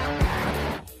alley.